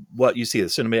be what you see, the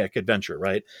cinematic adventure,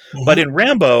 right? Mm-hmm. But in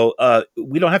Rambo,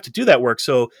 we don't have to do that work.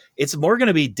 So it's more going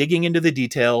to be digging into the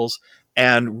details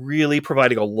and really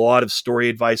providing a lot of story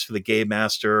advice for the game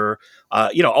master.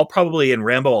 I'll probably, in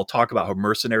Rambo, I'll talk about how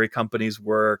mercenary companies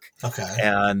work. Okay.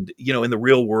 And, in the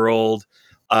real world,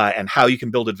 and how you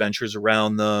can build adventures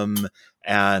around them,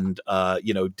 and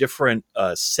different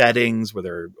settings where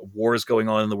there are wars going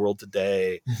on in the world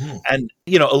today, Mm-hmm. and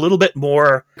a little bit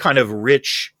more kind of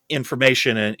rich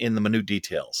information in the minute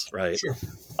details, right? Sure.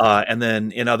 And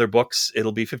then in other books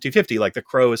it'll be 50-50, like the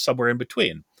Crow is somewhere in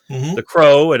between. Mm-hmm. The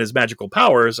Crow and his magical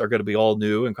powers are going to be all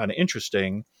new and kind of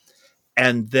interesting,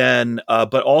 and then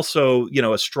but also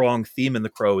a strong theme in the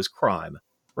Crow is crime,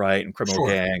 right, and criminal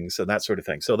gangs and that sort of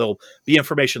thing. So there'll be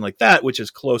information like that, which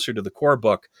is closer to the core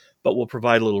book, but will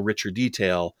provide a little richer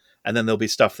detail. And then there'll be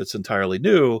stuff that's entirely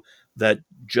new that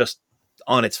just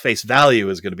on its face value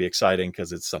is going to be exciting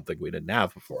because it's something we didn't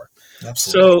have before.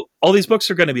 Absolutely. So all these books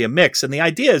are going to be a mix, and the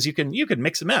idea is you can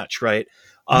mix and match, right?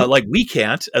 Like we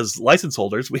can't, as license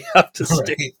holders, we have to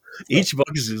stick. Each book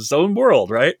is its own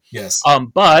world, right? Yes.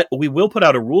 But we will put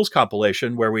out a rules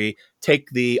compilation where we take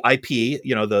the IP,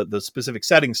 the specific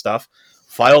setting stuff,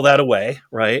 file that away,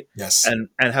 right? Yes. And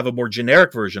have a more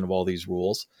generic version of all these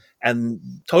rules. And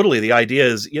totally, the idea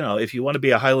is, if you want to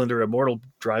be a Highlander immortal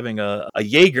driving a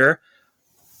Jaeger,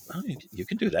 well, you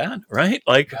can do that, right?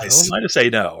 Like, nice. Who am I to say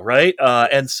no, right?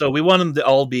 And so we want them to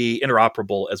all be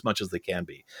interoperable as much as they can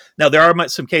be. Now, there are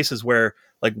some cases where,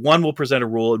 like, one will present a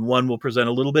rule and one will present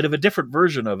a little bit of a different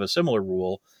version of a similar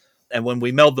rule. And when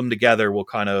we meld them together, we'll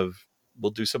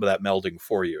do some of that melding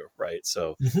for you, right?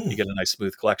 So you get a nice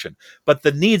smooth collection. But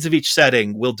the needs of each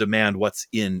setting will demand what's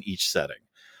in each setting,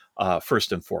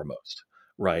 first and foremost,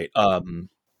 right?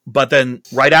 But then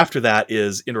right after that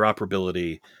is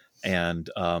interoperability and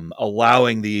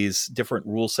allowing these different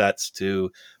rule sets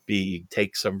to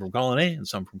take some from column A and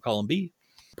some from column B,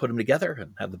 put them together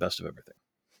and have the best of everything.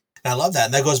 I love that.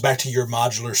 And that goes back to your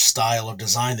modular style of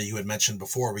design that you had mentioned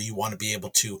before, where you want to be able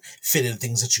to fit in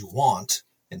things that you want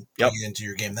and bring it into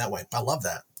your game that way. I love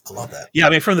that. Yeah, I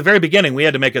mean, from the very beginning, we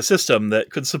had to make a system that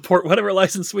could support whatever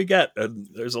license we get. And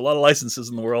there's a lot of licenses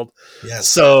in the world. Yes.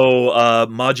 So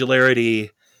modularity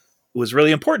was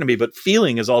really important to me, but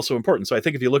feeling is also important. So I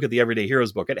think if you look at the Everyday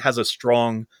Heroes book, it has a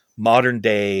strong modern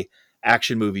day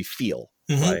action movie feel,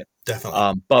 right?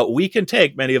 Definitely. But we can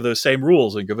take many of those same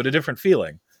rules and give it a different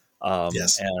feeling.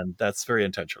 Yes. And that's very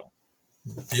intentional.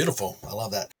 Beautiful. I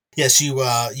love that. Yes,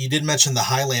 you did mention the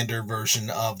Highlander version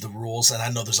of the rules, and I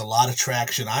know there's a lot of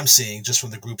traction I'm seeing just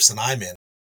from the groups that I'm in.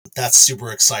 That's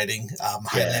super exciting.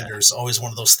 Highlander is always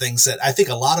one of those things that I think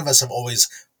a lot of us have always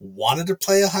wanted to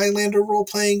play a Highlander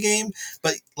role-playing game,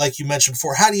 but like you mentioned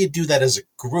before, how do you do that as a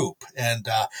group? And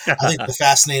I think the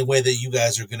fascinating way that you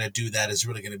guys are going to do that is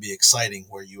really going to be exciting,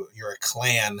 where you're a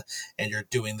clan and you're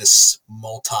doing this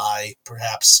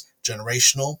perhaps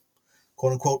generational,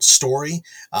 quote-unquote, story.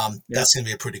 That's going to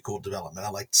be a pretty cool development.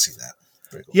 I like to see that.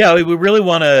 Very cool. Yeah, we really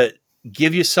want to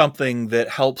give you something that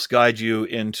helps guide you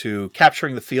into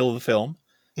capturing the feel of the film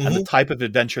and the type of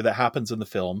adventure that happens in the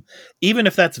film, even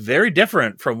if that's very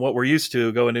different from what we're used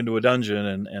to going into a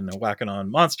dungeon and whacking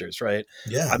on monsters, right?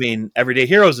 Yeah. I mean, Everyday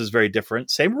Heroes is very different.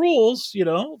 Same rules,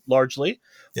 largely,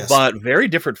 but very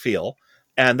different feel.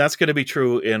 And that's going to be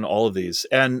true in all of these.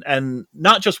 And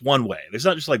not just one way. There's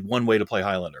not just like one way to play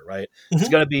Highlander, right? It's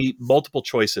going to be multiple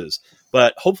choices,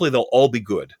 but hopefully they'll all be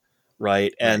good,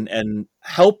 right? And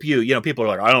help you. People are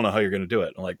like, I don't know how you're going to do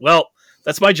it. I'm like, well,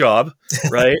 that's my job,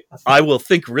 right? I will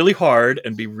think really hard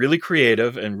and be really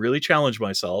creative and really challenge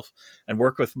myself and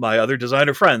work with my other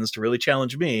designer friends to really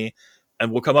challenge me.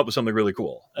 And we'll come up with something really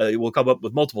cool. We'll come up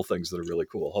with multiple things that are really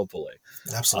cool, hopefully.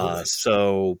 Absolutely.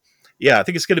 So yeah, I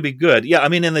think it's going to be good. Yeah, I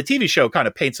mean, and the TV show kind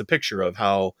of paints a picture of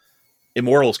how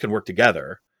immortals can work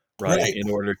together, right?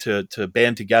 In order to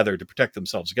band together to protect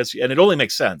themselves against you. And it only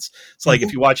makes sense. It's like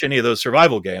if you watch any of those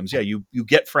survival games, you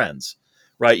get friends,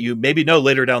 right? You maybe know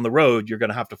later down the road you're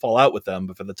going to have to fall out with them,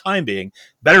 but for the time being,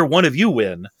 better one of you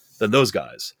win than those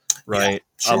guys, right?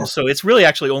 Yeah, sure. So it's really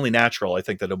actually only natural, I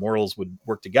think, that immortals would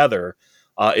work together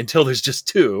until there's just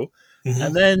two.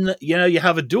 And then, you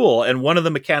have a duel. And one of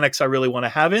the mechanics I really want to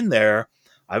have in there,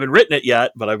 I haven't written it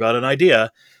yet, but I've got an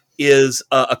idea, is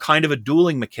a kind of a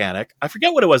dueling mechanic. I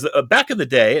forget what it was. Back in the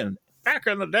day,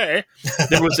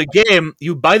 there was a game,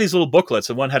 you buy these little booklets,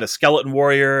 and one had a skeleton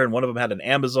warrior, and one of them had an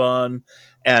Amazon.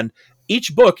 And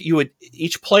each book,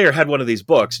 each player had one of these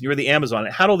books, and you were the Amazon.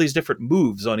 It had all these different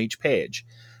moves on each page.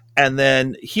 and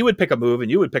then he would pick a move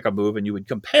and you would pick a move and you would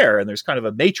compare, and there's kind of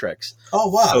a matrix. Oh,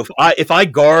 wow. So if I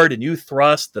guard and you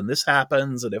thrust, then this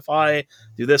happens, and if I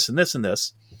do this and this and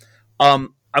this,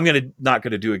 I'm not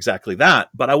going to do exactly that,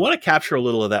 but I want to capture a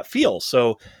little of that feel.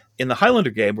 So in the Highlander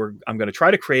game, I'm going to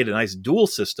try to create a nice duel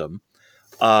system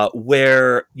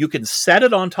where you can set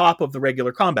it on top of the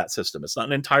regular combat system. It's not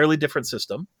an entirely different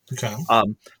system. Okay.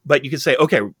 But you can say,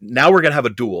 okay, now we're going to have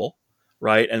a duel,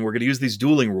 right? And we're going to use these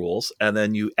dueling rules, and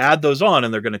then you add those on,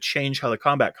 and they're going to change how the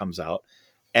combat comes out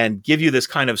and give you this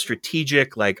kind of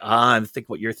strategic, like, I think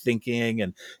what you're thinking,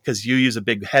 and because you use a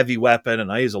big heavy weapon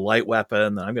and I use a light weapon,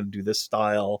 and I'm going to do this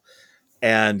style,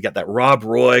 and get that Rob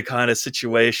Roy kind of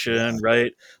situation,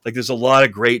 right? Like there's a lot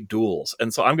of great duels.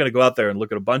 And so I'm going to go out there and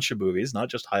look at a bunch of movies, not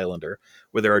just Highlander,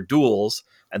 where there are duels,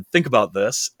 and think about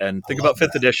this and think about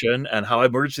 5th edition and how I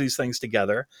merge these things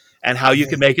together and how you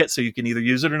can make it so you can either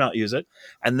use it or not use it.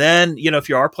 And then, if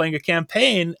you are playing a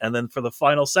campaign and then for the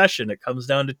final session, it comes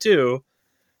down to 2,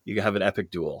 you can have an epic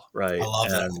duel, right? I love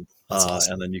that. That's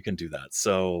awesome. And then you can do that.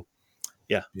 So,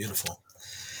 yeah. Beautiful.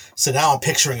 So now I'm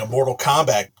picturing a Mortal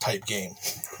Kombat type game.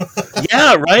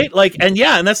 Yeah, right?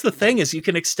 And that's the thing, is you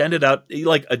can extend it out.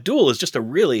 Like a duel is just a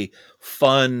really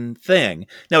fun thing.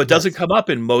 Now, it doesn't come up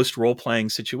in most role-playing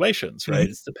situations, right?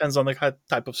 It depends on the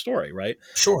type of story, right?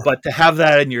 Sure. But to have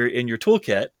that in your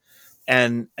toolkit,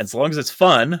 and as long as it's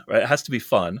fun, right? It has to be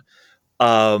fun.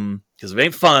 Because if it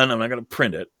ain't fun, I'm not going to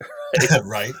print it.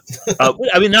 Right. Not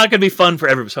going to be fun for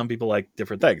everyone. Some people like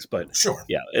different things, but sure.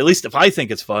 Yeah, at least if I think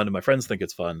it's fun and my friends think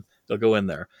it's fun, they'll go in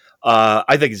there.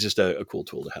 I think it's just a cool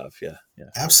tool to have. Yeah.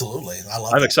 Absolutely.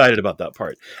 I'm excited about that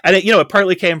part. And it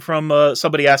partly came from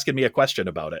somebody asking me a question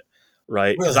about it,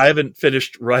 right? Because I haven't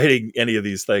finished writing any of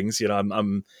these things.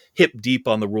 I'm hip deep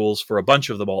on the rules for a bunch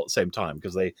of them all at the same time,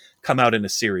 because they come out in a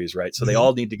series, right? So they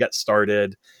all need to get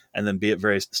started and then be at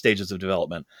various stages of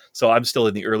development. So I'm still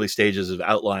in the early stages of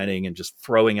outlining and just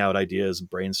throwing out ideas and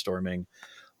brainstorming.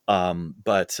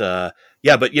 But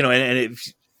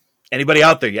if anybody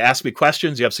out there, you ask me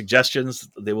questions, you have suggestions,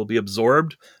 they will be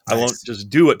absorbed. Nice. I won't just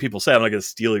do what people say. I'm not going to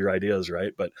steal your ideas,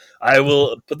 right? But I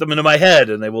will put them into my head,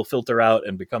 and they will filter out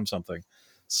and become something.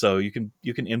 So you can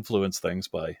influence things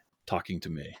by talking to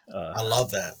me. I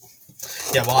love that.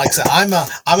 Yeah, well, like I said,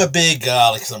 I'm a big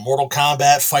Mortal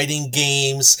Kombat, fighting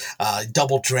games,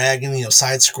 Double Dragon,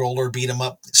 side scroller, beat 'em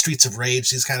up, Streets of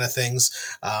Rage, these kind of things.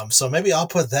 So maybe I'll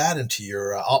put that into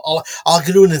your. I'll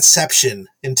do an inception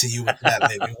into you with that.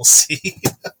 Maybe we'll see.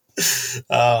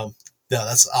 Yeah,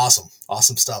 that's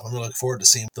awesome stuff. I'm really looking forward to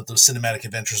seeing what those cinematic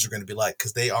adventures are going to be like,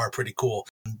 because they are pretty cool.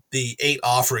 The 8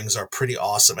 offerings are pretty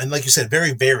awesome, and like you said,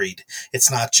 very varied.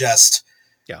 It's not just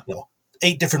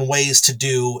 8 different ways to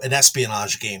do an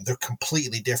espionage game. They're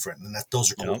completely different, and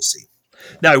those are cool to see.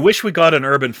 Now, I wish we got an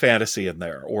urban fantasy in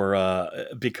there, or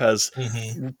because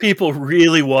people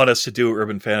really want us to do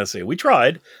urban fantasy. We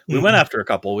tried. We went after a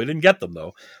couple. We didn't get them,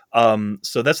 though.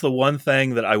 So that's the one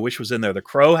thing that I wish was in there. The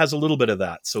Crow has a little bit of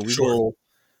that, so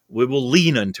we will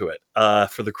lean into it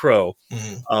for the Crow.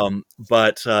 I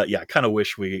kind of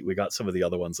wish we got some of the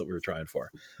other ones that we were trying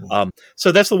for.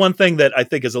 So that's the one thing that I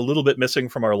think is a little bit missing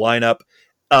from our lineup.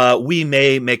 We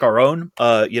may make our own,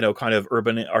 kind of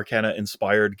urban Arcana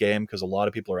inspired game, because a lot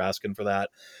of people are asking for that.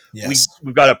 Yes.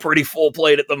 We've got a pretty full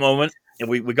plate at the moment, and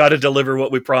we got to deliver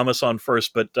what we promise on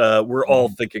first, but we're all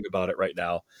thinking about it right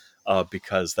now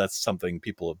because that's something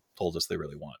people have told us they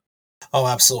really want. Oh,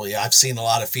 absolutely. I've seen a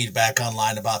lot of feedback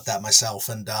online about that myself.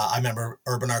 And I remember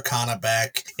Urban Arcana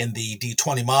back in the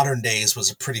D20 modern days was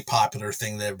a pretty popular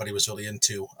thing that everybody was really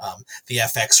into. The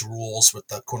FX rules with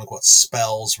the quote unquote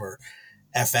spells were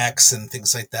FX and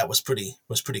things like that was pretty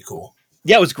cool.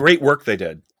 Yeah, it was great work they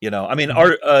did.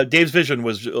 Our Dave's vision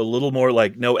was a little more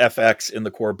like no FX in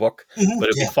the core book, but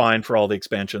it'd be fine for all the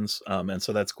expansions. And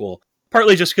so that's cool.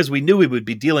 Partly just because we knew we would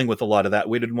be dealing with a lot of that.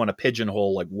 We didn't want to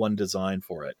pigeonhole like one design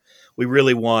for it. We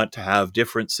really want to have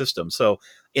different systems. So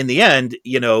in the end,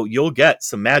 you'll get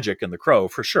some magic in the Crow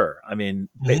for sure.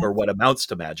 Or what amounts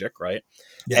to magic, right?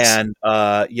 Yes. And,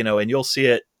 and you'll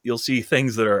see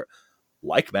things that are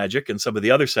like magic in some of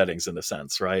the other settings in a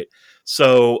sense, right?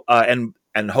 So, and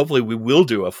hopefully we will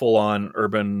do a full-on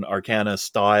urban Arcana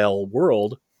style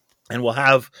world, and we'll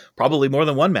have probably more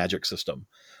than one magic system.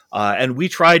 And we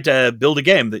tried to build a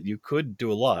game that you could do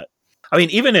a lot.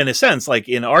 Even in a sense, like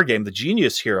in our game, the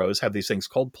Genius Heroes have these things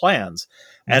called plans.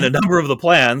 And a number of the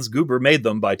plans, Goober made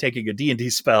them by taking a D&D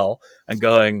spell and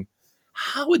going,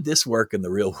 how would this work in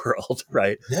the real world,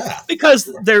 right? Yeah.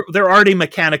 Because they're already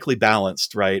mechanically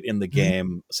balanced, right, in the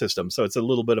game system. So it's a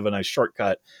little bit of a nice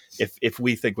shortcut. If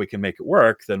we think we can make it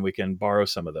work, then we can borrow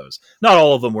some of those. Not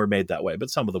all of them were made that way, but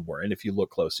some of them were. And if you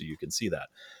look closer, you can see that.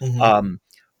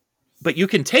 But you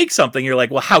can take something. You're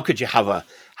like, well, how could you have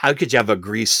a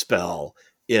grease spell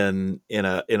in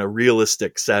a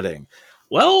realistic setting?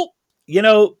 Well,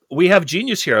 we have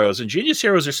genius heroes, and genius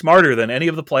heroes are smarter than any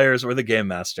of the players or the game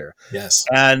master. Yes.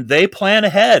 And they plan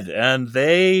ahead, and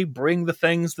they bring the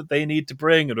things that they need to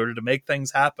bring in order to make things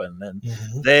happen. And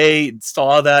they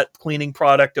saw that cleaning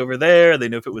product over there. They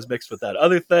knew if it was mixed with that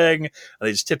other thing. And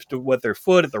they just tipped it with their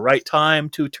foot at the right time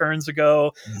 2 turns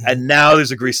ago. And now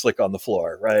there's a grease slick on the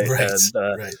floor, right?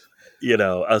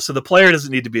 And, so the player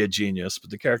doesn't need to be a genius, but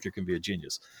the character can be a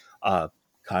genius.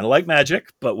 Kind of like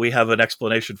magic, but we have an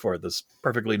explanation for it that's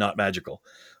perfectly not magical.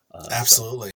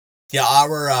 Absolutely. So. Yeah,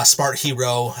 our smart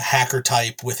hero hacker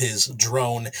type with his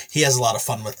drone, he has a lot of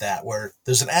fun with that, where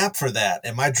there's an app for that,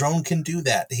 and my drone can do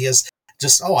that. He has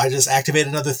I just activate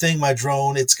another thing, my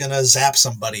drone, it's going to zap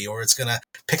somebody, or it's going to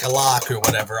pick a lock or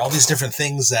whatever. All these different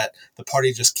things that the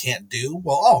party just can't do.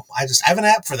 Well, I have an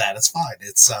app for that. It's fine.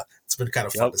 It's been kind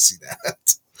of fun to see that.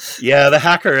 Yeah, the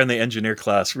hacker and the engineer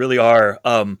class really are...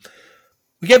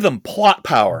 we give them plot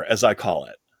power, as I call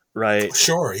it, right?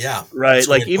 Sure, yeah. Right,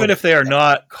 like even if they are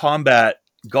not combat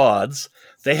gods,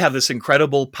 they have this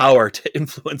incredible power to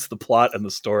influence the plot and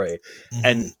the story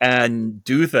and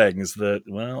do things that,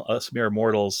 well, us mere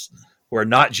mortals who are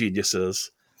not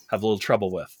geniuses have a little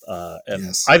trouble with.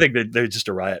 I think they're just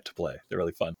a riot to play. They're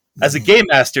really fun. As a game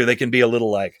master, they can be a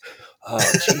little like, oh,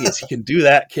 geez, he can do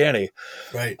that, can he?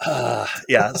 Right.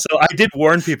 Yeah. So I did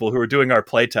warn people who were doing our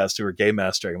playtest who were game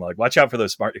mastering. I'm like, watch out for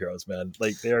those smart heroes, man.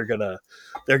 Like they're gonna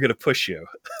push you.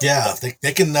 Yeah,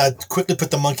 they can quickly put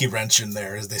the monkey wrench in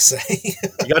there, as they say.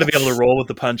 You got to be able to roll with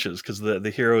the punches because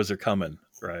the heroes are coming,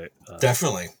 right?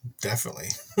 Definitely.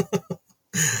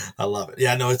 I love it.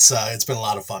 Yeah, no, it's been a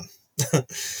lot of fun.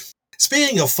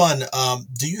 Speaking of fun,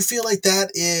 do you feel like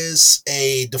that is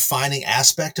a defining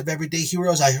aspect of Everyday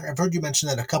Heroes? I've heard you mention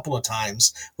that a couple of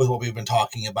times with what we've been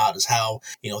talking about, is how,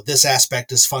 this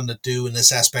aspect is fun to do, and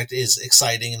this aspect is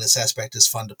exciting, and this aspect is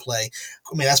fun to play.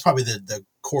 I mean, that's probably the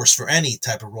course for any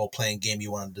type of role-playing game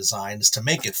you want to design, is to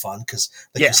make it fun, because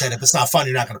like you said, if it's not fun,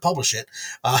 you're not going to publish it.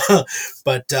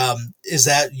 But is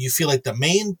that, you feel like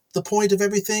the point of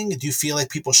everything? Do you feel like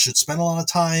people should spend a lot of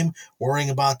time worrying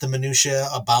about the minutia,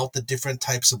 about the different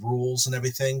types of rules and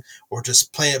everything, or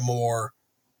just play it more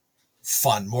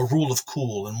fun, more rule of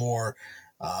cool, and more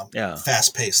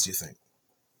fast-paced, do you think?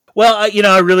 Well,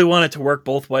 I really want it to work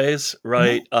both ways,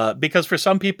 right? Because for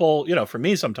some people, for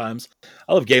me sometimes,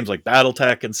 I love games like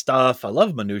BattleTech and stuff. I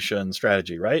love minutia and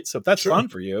strategy, right? So if that's fun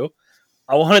for you,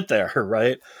 I want it there,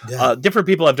 right? Yeah. Different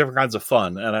people have different kinds of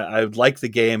fun, and I would like the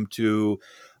game to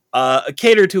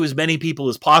cater to as many people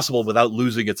as possible without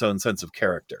losing its own sense of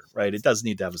character, right? It does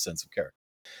need to have a sense of character.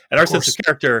 And our sense of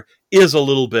character is a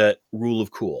little bit rule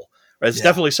of cool, right? It's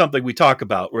definitely something we talk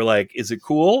about. We're like, is it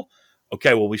cool?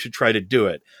 Okay, well, we should try to do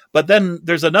it. But then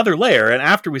there's another layer. And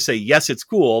after we say, yes, it's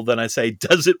cool, then I say,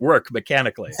 does it work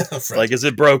mechanically? Like, is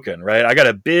it broken, right? I got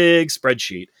a big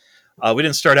spreadsheet. We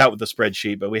didn't start out with the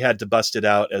spreadsheet, but we had to bust it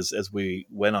out as we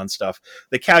went on stuff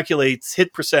that calculates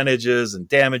hit percentages and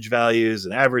damage values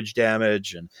and average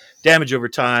damage and damage over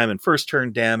time and first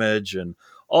turn damage and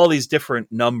all these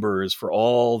different numbers for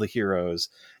all the heroes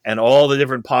and all the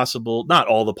different possible, not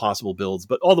all the possible builds,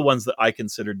 but all the ones that I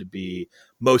considered to be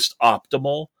most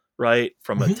optimal, right?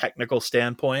 From a technical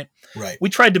standpoint. Right. We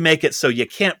tried to make it so you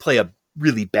can't play a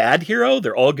really bad hero.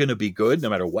 They're all going to be good no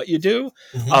matter what you do.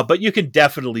 But you can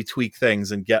definitely tweak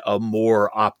things and get a more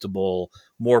optimal,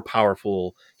 more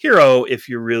powerful hero if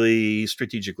you're really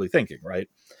strategically thinking, right?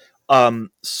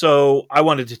 So I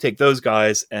wanted to take those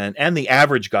guys and the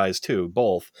average guys too,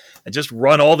 both, and just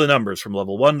run all the numbers from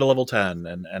level 1 to level 10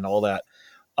 and all that.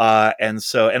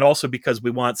 And also because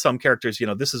we want some characters,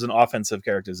 this is an offensive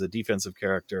character, is a defensive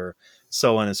character,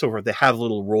 so on and so forth. They have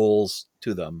little roles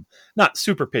to them, not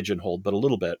super pigeonholed, but a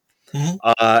little bit.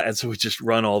 And so we just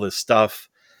run all this stuff.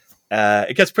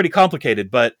 It gets pretty complicated,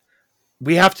 but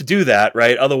we have to do that,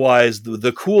 right? Otherwise,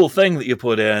 the cool thing that you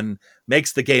put in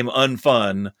makes the game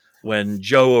unfun when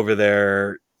Joe over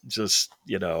there just,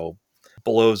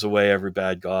 blows away every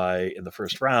bad guy in the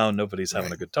first round. Nobody's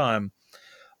having a good time.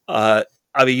 I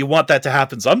mean, you want that to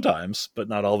happen sometimes, but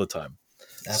not all the time.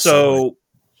 Absolutely.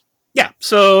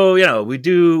 So, we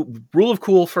do rule of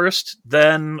cool first,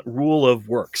 then rule of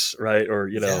works, right? Or,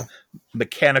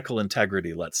 mechanical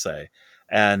integrity, let's say.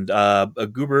 And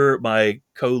Goober, my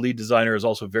co-lead designer, is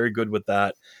also very good with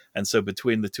that. And so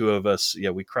between the two of us, yeah,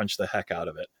 we crunched the heck out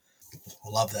of it.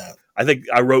 Love that. I think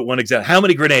I wrote one example. How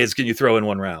many grenades can you throw in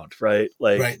one round? Right.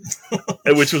 Like, right.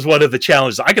 which was one of the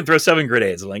challenges. I can throw 7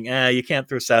 grenades. I'm like, you can't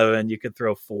throw 7. You could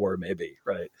throw 4 maybe.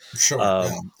 Right. Sure.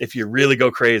 If you really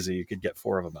go crazy, you could get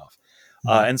 4 of them off.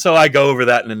 And so I go over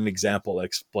that in an example,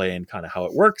 explain kind of how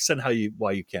it works and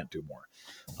why you can't do more.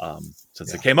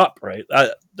 Since it came up, right?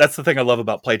 That's the thing I love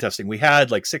about playtesting. We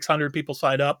had like 600 people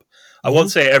sign up. I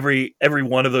won't say every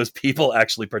one of those people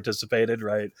actually participated,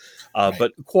 right?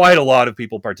 But quite a lot of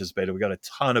people participated. We got a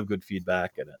ton of good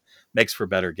feedback, and it makes for a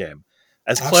better game.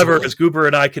 As clever as Goober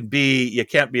and I can be, you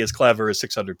can't be as clever as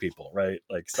 600 people, right?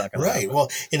 Like, it's not going to happen. Well,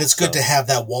 and it's good to have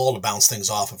that wall to bounce things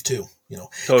off of too, because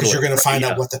totally. you're going to find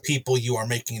out what the people you are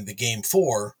making the game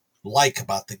for like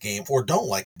about the game or don't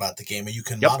like about the game, and you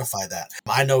can modify that.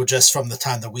 I know just from the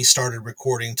time that we started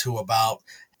recording to about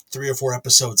 3 or 4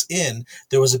 episodes in,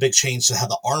 there was a big change to how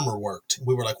the armor worked.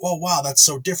 We were like, "Whoa, wow, that's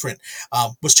so different."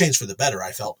 Was changed for the better,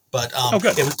 I felt, but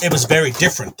it was very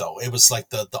different though. It was like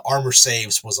the armor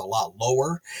saves was a lot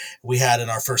lower. We had in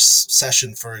our first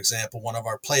session, for example, one of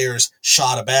our players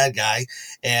shot a bad guy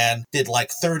and did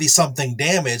like 30 something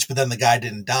damage, but then the guy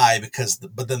didn't die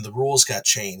but then the rules got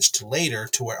changed to later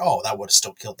to where that would have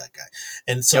still killed that guy,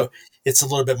 and so it's a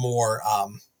little bit more.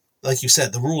 Like you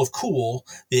said, the rule of cool,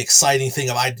 the exciting thing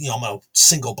of I'm gonna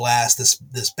single blast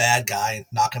this bad guy and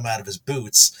knock him out of his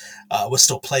boots, was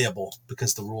still playable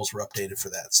because the rules were updated for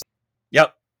that. So.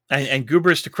 Yep, and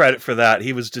Goober's to credit for that.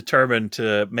 He was determined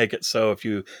to make it so if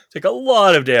you take a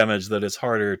lot of damage, that it's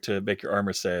harder to make your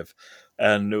armor save.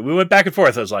 And we went back and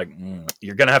forth. I was like,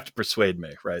 you're going to have to persuade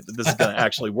me, right? That this is going to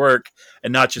actually work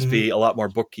and not just be a lot more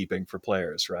bookkeeping for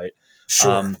players, right?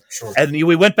 Sure. And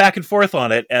we went back and forth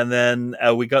on it, and then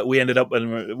we ended up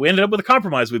with a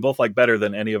compromise we both like better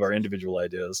than any of our individual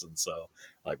ideas. And so,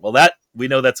 we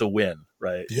know that's a win,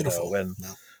 right? Beautiful.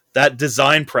 That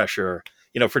design pressure,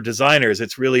 for designers,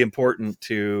 it's really important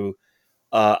to.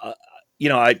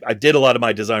 I did a lot of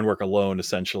my design work alone,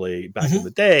 essentially, back in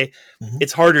the day.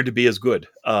 It's harder to be as good.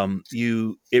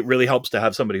 It really helps to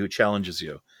have somebody who challenges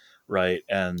you, right?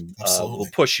 And will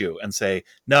push you and say,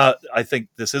 no, I think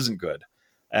this isn't good.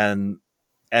 And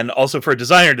also for a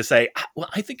designer to say, well,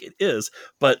 I think it is,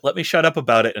 but let me shut up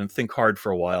about it and think hard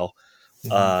for a while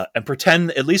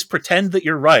and at least pretend that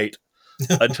you're right.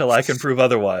 Until I can prove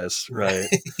otherwise, right?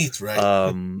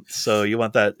 Right. So you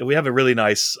want that. We have a really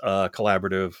nice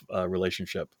collaborative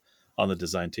relationship on the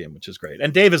design team, which is great.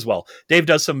 And Dave as well. Dave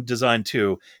does some design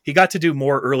too. He got to do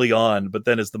more early on, but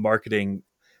then as the marketing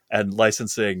and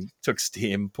licensing took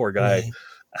steam, poor guy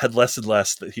had less and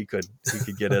less that he could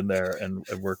get in there and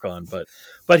work on.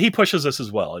 But he pushes us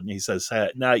as well. And he says, hey,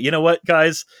 now, you know what,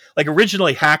 guys? Like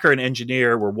originally hacker and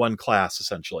engineer were one class,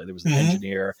 essentially. There was an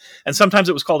engineer, and sometimes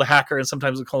it was called a hacker and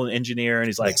sometimes it was called an engineer. And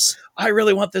he's like, I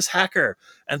really want this hacker.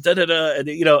 And da-da-da. And,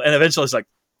 and eventually it's like,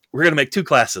 we're going to make 2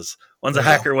 classes. One's a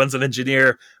hacker, one's an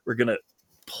engineer. We're going to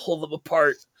pull them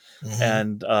apart.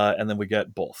 And then we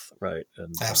get both, right?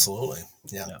 And, absolutely,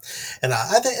 yeah. And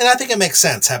I think it makes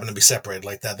sense having to be separated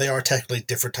like that. They are technically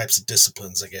different types of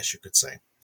disciplines, I guess you could say.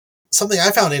 Something I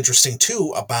found interesting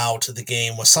too about the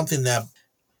game was something that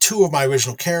 2 of my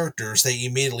original characters, they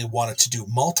immediately wanted to do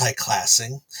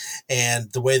multi-classing,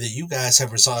 and the way that you guys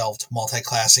have resolved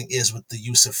multi-classing is with the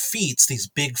use of feats, these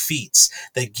big feats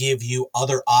that give you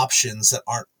other options that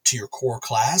aren't to your core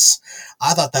class.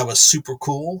 I thought that was super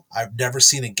cool. I've never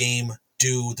seen a game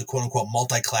do the quote-unquote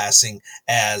multi-classing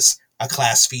as a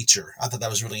class feature. I thought that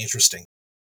was really interesting.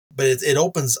 But it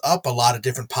opens up a lot of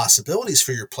different possibilities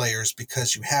for your players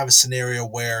because you have a scenario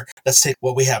where, let's take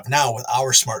what we have now with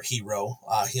our smart hero.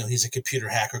 He's a computer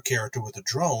hacker character with a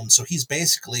drone. So he's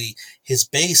basically, his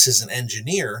base is an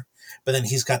engineer, but then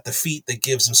he's got the feat that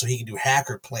gives him so he can do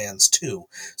hacker plans too.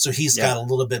 So he's got a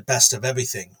little bit best of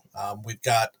everything. We've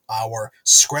got our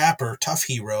scrapper tough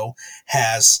hero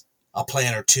has a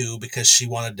plan or 2 because she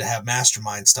wanted to have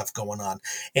mastermind stuff going on.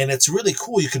 And it's really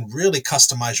cool. You can really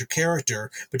customize your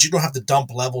character, but you don't have to dump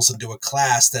levels into a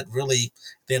class that really,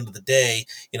 at the end of the day,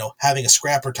 having a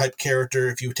scrapper type character,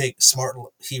 if you take smart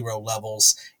hero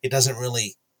levels, it doesn't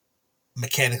really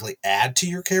mechanically add to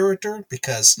your character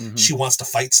because she wants to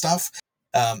fight stuff.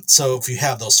 So if you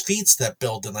have those feats that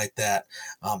build in like that,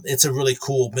 it's a really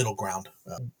cool middle ground.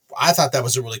 I thought that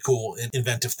was a really cool,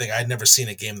 inventive thing. I'd never seen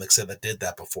a game like that did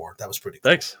that before. That was pretty cool.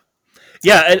 Thanks.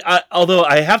 And although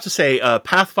I have to say,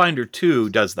 Pathfinder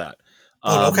 2 does that.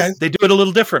 Okay. They do it a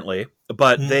little differently,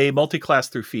 but they multi-class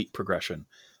through feat progression.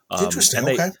 Interesting.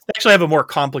 And they actually have a more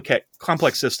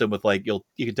complex system with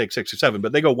you can take 6 or 7,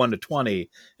 but they go 1 to 20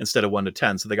 instead of 1 to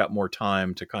 10, so they got more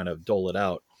time to kind of dole it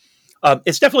out.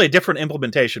 It's definitely a different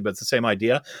implementation, but it's the same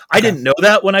idea. I Okay. didn't know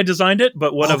that when I designed it,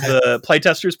 but one of Okay. the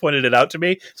playtesters pointed it out to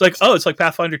me. It's like, oh, it's like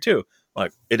Pathfinder 2. I'm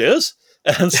like, it is?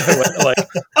 And so I went like,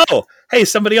 oh, hey,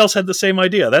 somebody else had the same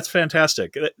idea. That's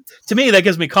fantastic. To me, that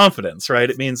gives me confidence, right?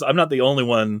 It means I'm not the only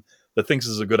one that thinks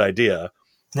this is a good idea.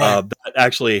 Right. That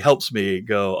actually helps me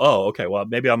go, oh, okay, well,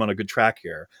 maybe I'm on a good track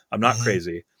here. I'm not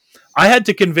crazy. I had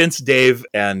to convince Dave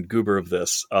and Goober of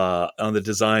this on the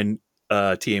design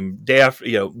team day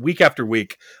after, week after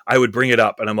week. I would bring it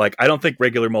up, and I'm like, I don't think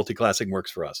regular multi-classing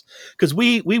works for us, because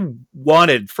we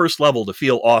wanted first level to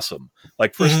feel awesome.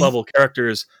 Like first level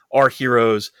characters are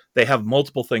heroes; they have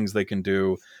multiple things they can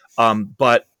do.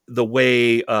 But the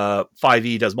way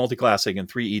 5e does multi-classing and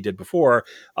 3e did before,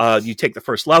 you take the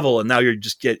first level, and now you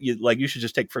should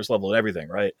just take first level and everything,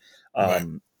 right? Right.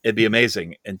 It'd be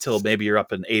amazing until maybe you're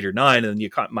up in 8 or 9, and then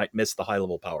you might miss the high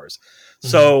level powers.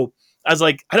 So I was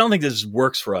like, I don't think this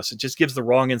works for us. It just gives the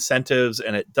wrong incentives,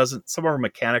 and it doesn't. Some of our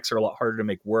mechanics are a lot harder to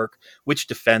make work. Which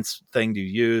defense thing do you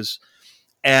use?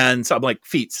 And so I'm like,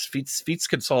 feats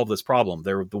can solve this problem.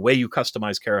 They're the way you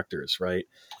customize characters, right?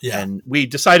 Yeah. And we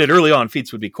decided early on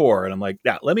feats would be core, and I'm like,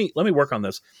 yeah, let me work on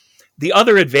this. The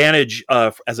other advantage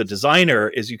as a designer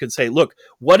is you can say, look,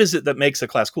 what is it that makes a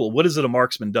class cool? What is it a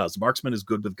marksman does? Marksman is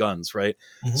good with guns, right?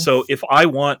 So if I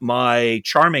want my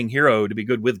charming hero to be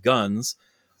good with guns,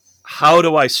 how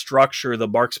do I structure the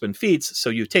marksman feats?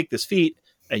 So you take this feat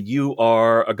and you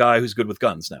are a guy who's good with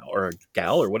guns now, or a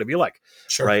gal, or whatever you like,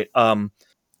 Sure. right?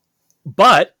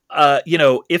 But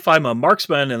if I'm a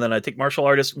marksman and then I take martial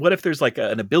artist, what if there's like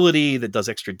an ability that does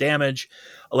extra damage?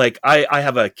 Like I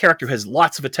have a character who has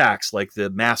lots of attacks, like the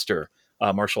master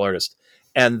martial artist.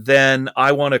 And then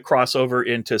I want to cross over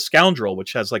into Scoundrel,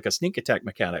 which has like a sneak attack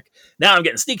mechanic. Now I'm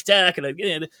getting sneak attack.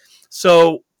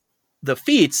 So the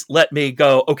feats let me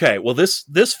go, okay, well,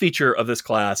 this feature of this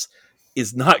class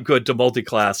is not good to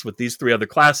multi-class with these 3 other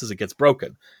classes. It gets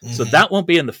broken. So that won't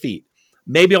be in the feat.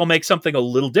 Maybe I'll make something a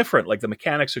little different. Like the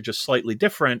mechanics are just slightly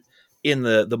different in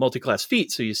the multi-class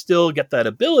feat. So you still get that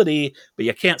ability, but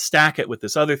you can't stack it with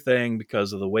this other thing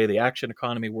because of the way the action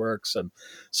economy works. And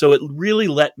so it really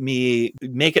let me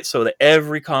make it so that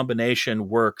every combination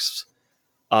works,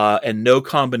 and no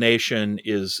combination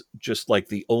is just like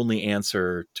the only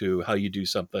answer to how you do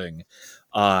something.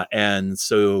 And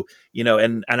so,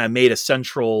 and I made a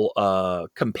central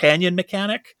companion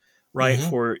mechanic, right,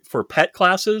 for pet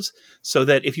classes, so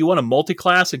that if you want to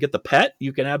multi-class and get the pet,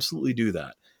 you can absolutely do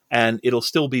that, and it'll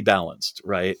still be balanced,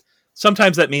 right?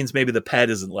 Sometimes that means maybe the pet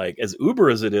isn't like as uber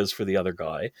as it is for the other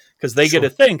guy, because they get a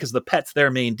thing because the pet's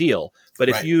their main deal. But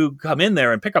if you come in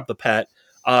there and pick up the pet,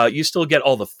 you still get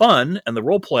all the fun and the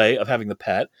role play of having the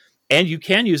pet, and you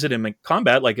can use it in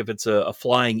combat. Like if it's a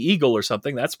flying eagle or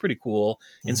something, that's pretty cool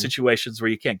in situations where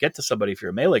you can't get to somebody if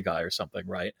you're a melee guy or something,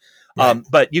 right?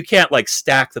 But you can't like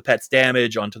stack the pet's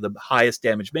damage onto the highest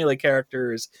damage melee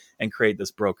characters and create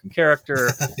this broken character,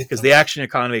 because the action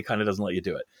economy kind of doesn't let you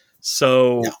do it.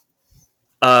 So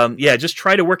just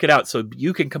try to work it out so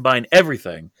you can combine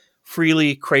everything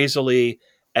freely, crazily,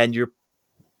 and you're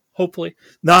hopefully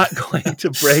not going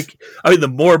to break. I mean, the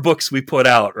more books we put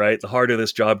out, right, the harder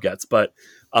this job gets. But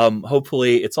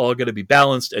hopefully it's all going to be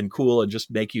balanced and cool and just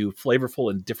make you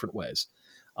flavorful in different ways.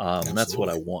 That's what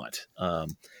I want.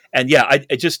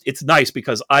 It's nice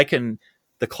because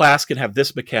the class can have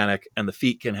this mechanic and the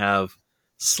feat can have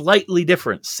slightly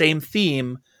different, same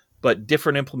theme, but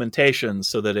different implementations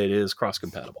so that it is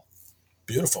cross-compatible.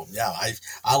 Beautiful. Yeah,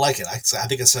 I like it. I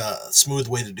think it's a smooth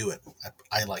way to do it.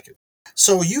 I like it.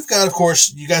 So you've got, of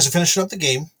course, you guys are finishing up the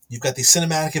game. You've got these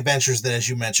cinematic adventures that, as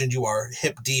you mentioned, you are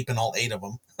hip deep in all 8 of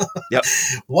them. Yep.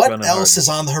 What else is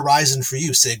on the horizon for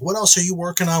you, Sig? What else are you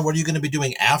working on? What are you going to be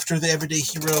doing after the Everyday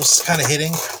Heroes kind of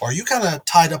hitting? Or are you kind of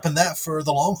tied up in that for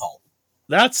the long haul?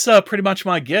 That's pretty much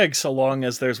my gig, so long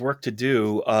as there's work to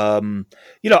do.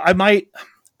 I might,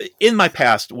 in my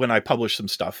past, when I publish some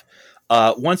stuff,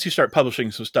 once you start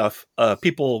publishing some stuff,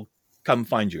 people come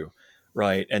find you,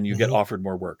 right? And you get offered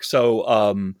more work.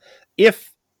 So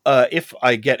if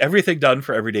I get everything done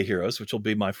for Everyday Heroes, which will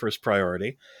be my first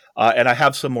priority, and I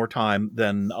have some more time,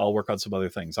 then I'll work on some other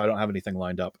things. I don't have anything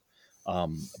lined up.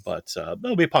 But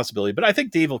there'll be a possibility. But I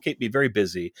think Dave will keep me very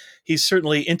busy. He's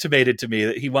certainly intimated to me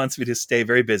that he wants me to stay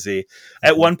very busy.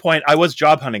 At one point, I was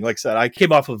job hunting. Like I said, I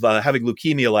came off of having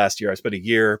leukemia last year. I spent a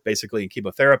year basically in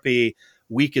chemotherapy,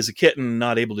 weak as a kitten,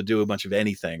 not able to do a bunch of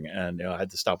anything. And I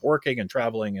had to stop working and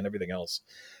traveling and everything else.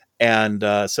 And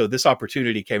so this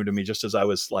opportunity came to me just as I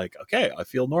was like, okay, I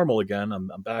feel normal again. I'm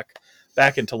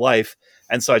back into life.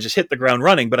 And so I just hit the ground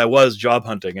running, but I was job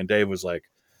hunting. And Dave was like,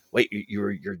 wait,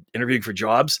 you're interviewing for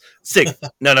jobs? Sig,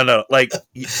 no. Like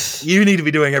you need to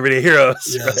be doing Everyday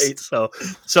Heroes, Yes. right?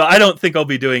 So I don't think I'll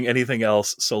be doing anything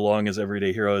else so long as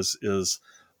Everyday Heroes is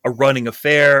a running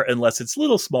affair, unless it's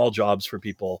little small jobs for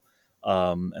people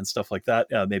and stuff like that.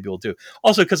 Maybe we'll do.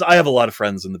 Also, because I have a lot of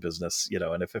friends in the business,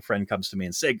 and if a friend comes to me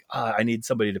and say, I need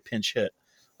somebody to pinch hit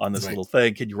on this little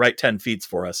thing, can you write 10 feats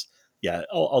for us? Yeah,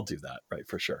 I'll do that, right,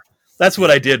 for sure. That's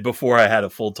what I did before I had a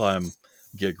full-time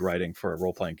gig writing for a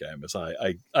role-playing game. Is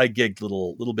I gigged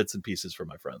little bits and pieces for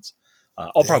my friends.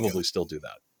 I'll probably still do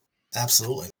that.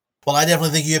 Absolutely. Well, I definitely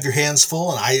think you have your hands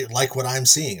full, and I like what I'm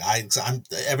seeing.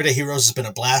 Everyday Heroes has been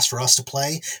a blast for us to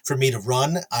play, for me to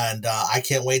run, and I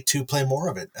can't wait to play more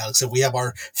of it. Like I said, we have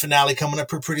our finale coming up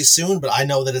pretty soon, but I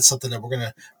know that it's something that we're going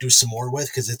to do some more with,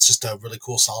 because it's just a really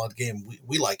cool, solid game.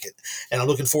 We like it, and I'm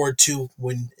looking forward to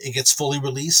when it gets fully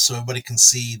released, so everybody can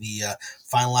see the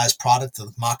finalized product.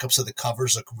 The mock-ups of the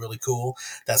covers look really cool.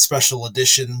 That special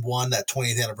edition one, that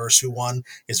 20th anniversary one,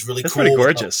 is really That's cool. pretty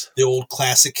gorgeous. The old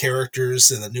classic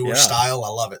characters and the newer style. I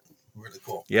love it. Really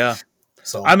cool. Yeah.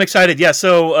 So I'm excited. Yeah.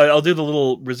 So I'll do the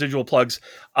little residual plugs.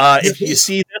 If you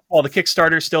see this while the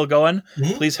Kickstarter's still going,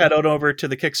 please head on over to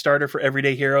the Kickstarter for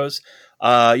Everyday Heroes.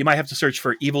 You might have to search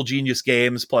for Evil Genius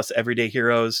Games plus Everyday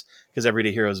Heroes, because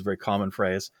Everyday Heroes is a very common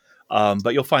phrase.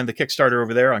 But you'll find the Kickstarter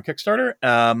over there on Kickstarter.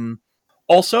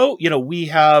 Also, we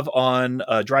have on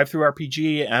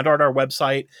DriveThruRPG and on our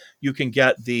website, you can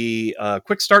get the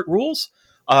quick start rules.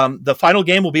 The final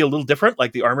game will be a little different,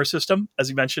 like the armor system, as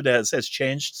you mentioned, has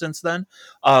changed since then.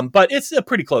 But it's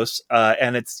pretty close,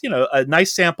 and it's a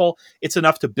nice sample. It's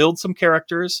enough to build some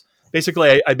characters.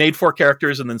 Basically, I made 4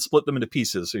 characters and then split them into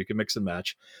pieces so you can mix and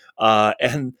match.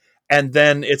 And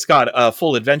then it's got a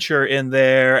full adventure in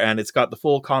there, and it's got the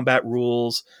full combat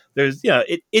rules. There's,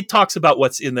 it talks about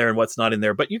what's in there and what's not in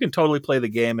there, but you can totally play the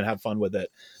game and have fun with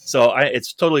it. So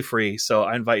it's totally free. So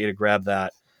I invite you to grab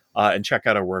that and check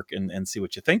out our work and see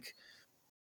what you think.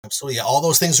 Absolutely. Yeah, all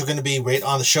those things are going to be right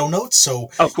on the show notes. So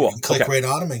cool. You can click right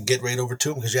on them and get right over to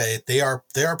them, because they are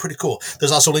pretty cool.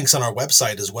 There's also links on our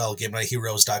website as well,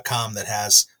 GameNightHeroes.com, that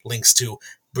has links to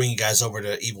bring you guys over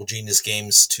to Evil Genius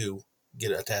Games to get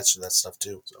attached to that stuff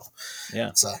too. So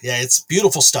it's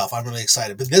beautiful stuff. I'm really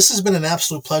excited. But this has been an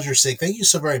absolute pleasure, Sig. Thank you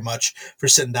so very much for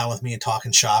sitting down with me and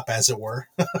talking shop, as it were.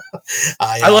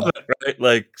 I love it. Right?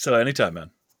 Like, so anytime,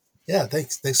 man. Yeah,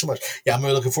 thanks so much. Yeah, I'm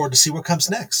really looking forward to see what comes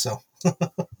next. So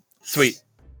sweet.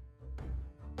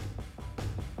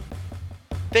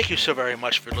 Thank you so very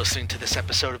much for listening to this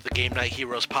episode of the Game Night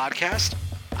Heroes podcast.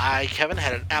 I, Kevin,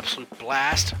 had an absolute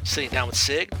blast sitting down with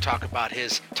Sig to talk about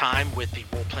his time with the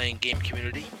role-playing game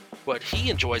community, what he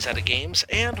enjoys out of games,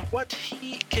 and what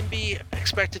he can be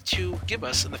expected to give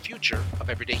us in the future of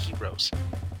Everyday Heroes.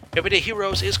 Everyday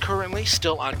Heroes is currently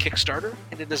still on Kickstarter,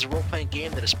 and it is a role-playing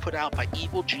game that is put out by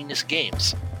Evil Genius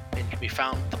Games, and can be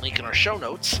found the link in our show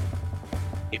notes.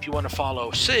 If you want to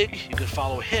follow Sig, you can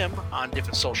follow him on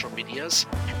different social medias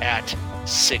at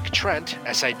Sigtrent,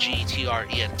 Sigtrent.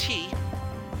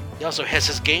 He also has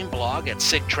his game blog at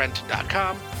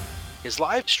sigtrent.com, his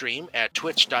live stream at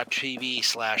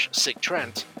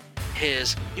twitch.tv/sigtrent,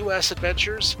 his US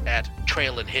adventures at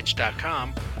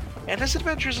trailandhitch.com, and his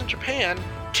adventures in Japan,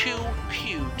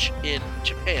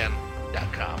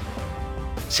 2hugeinjapan.com.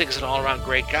 Sig is an all-around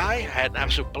great guy. I had an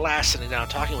absolute blast sitting down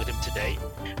talking with him today,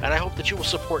 and I hope that you will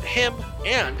support him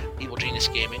and Evil Genius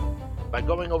Gaming by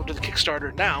going over to the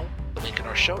Kickstarter now, the link in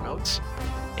our show notes,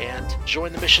 and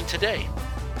join the mission today.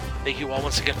 Thank you all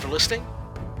once again for listening.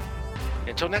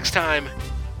 Until next time,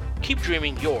 keep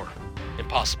dreaming your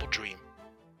impossible dream.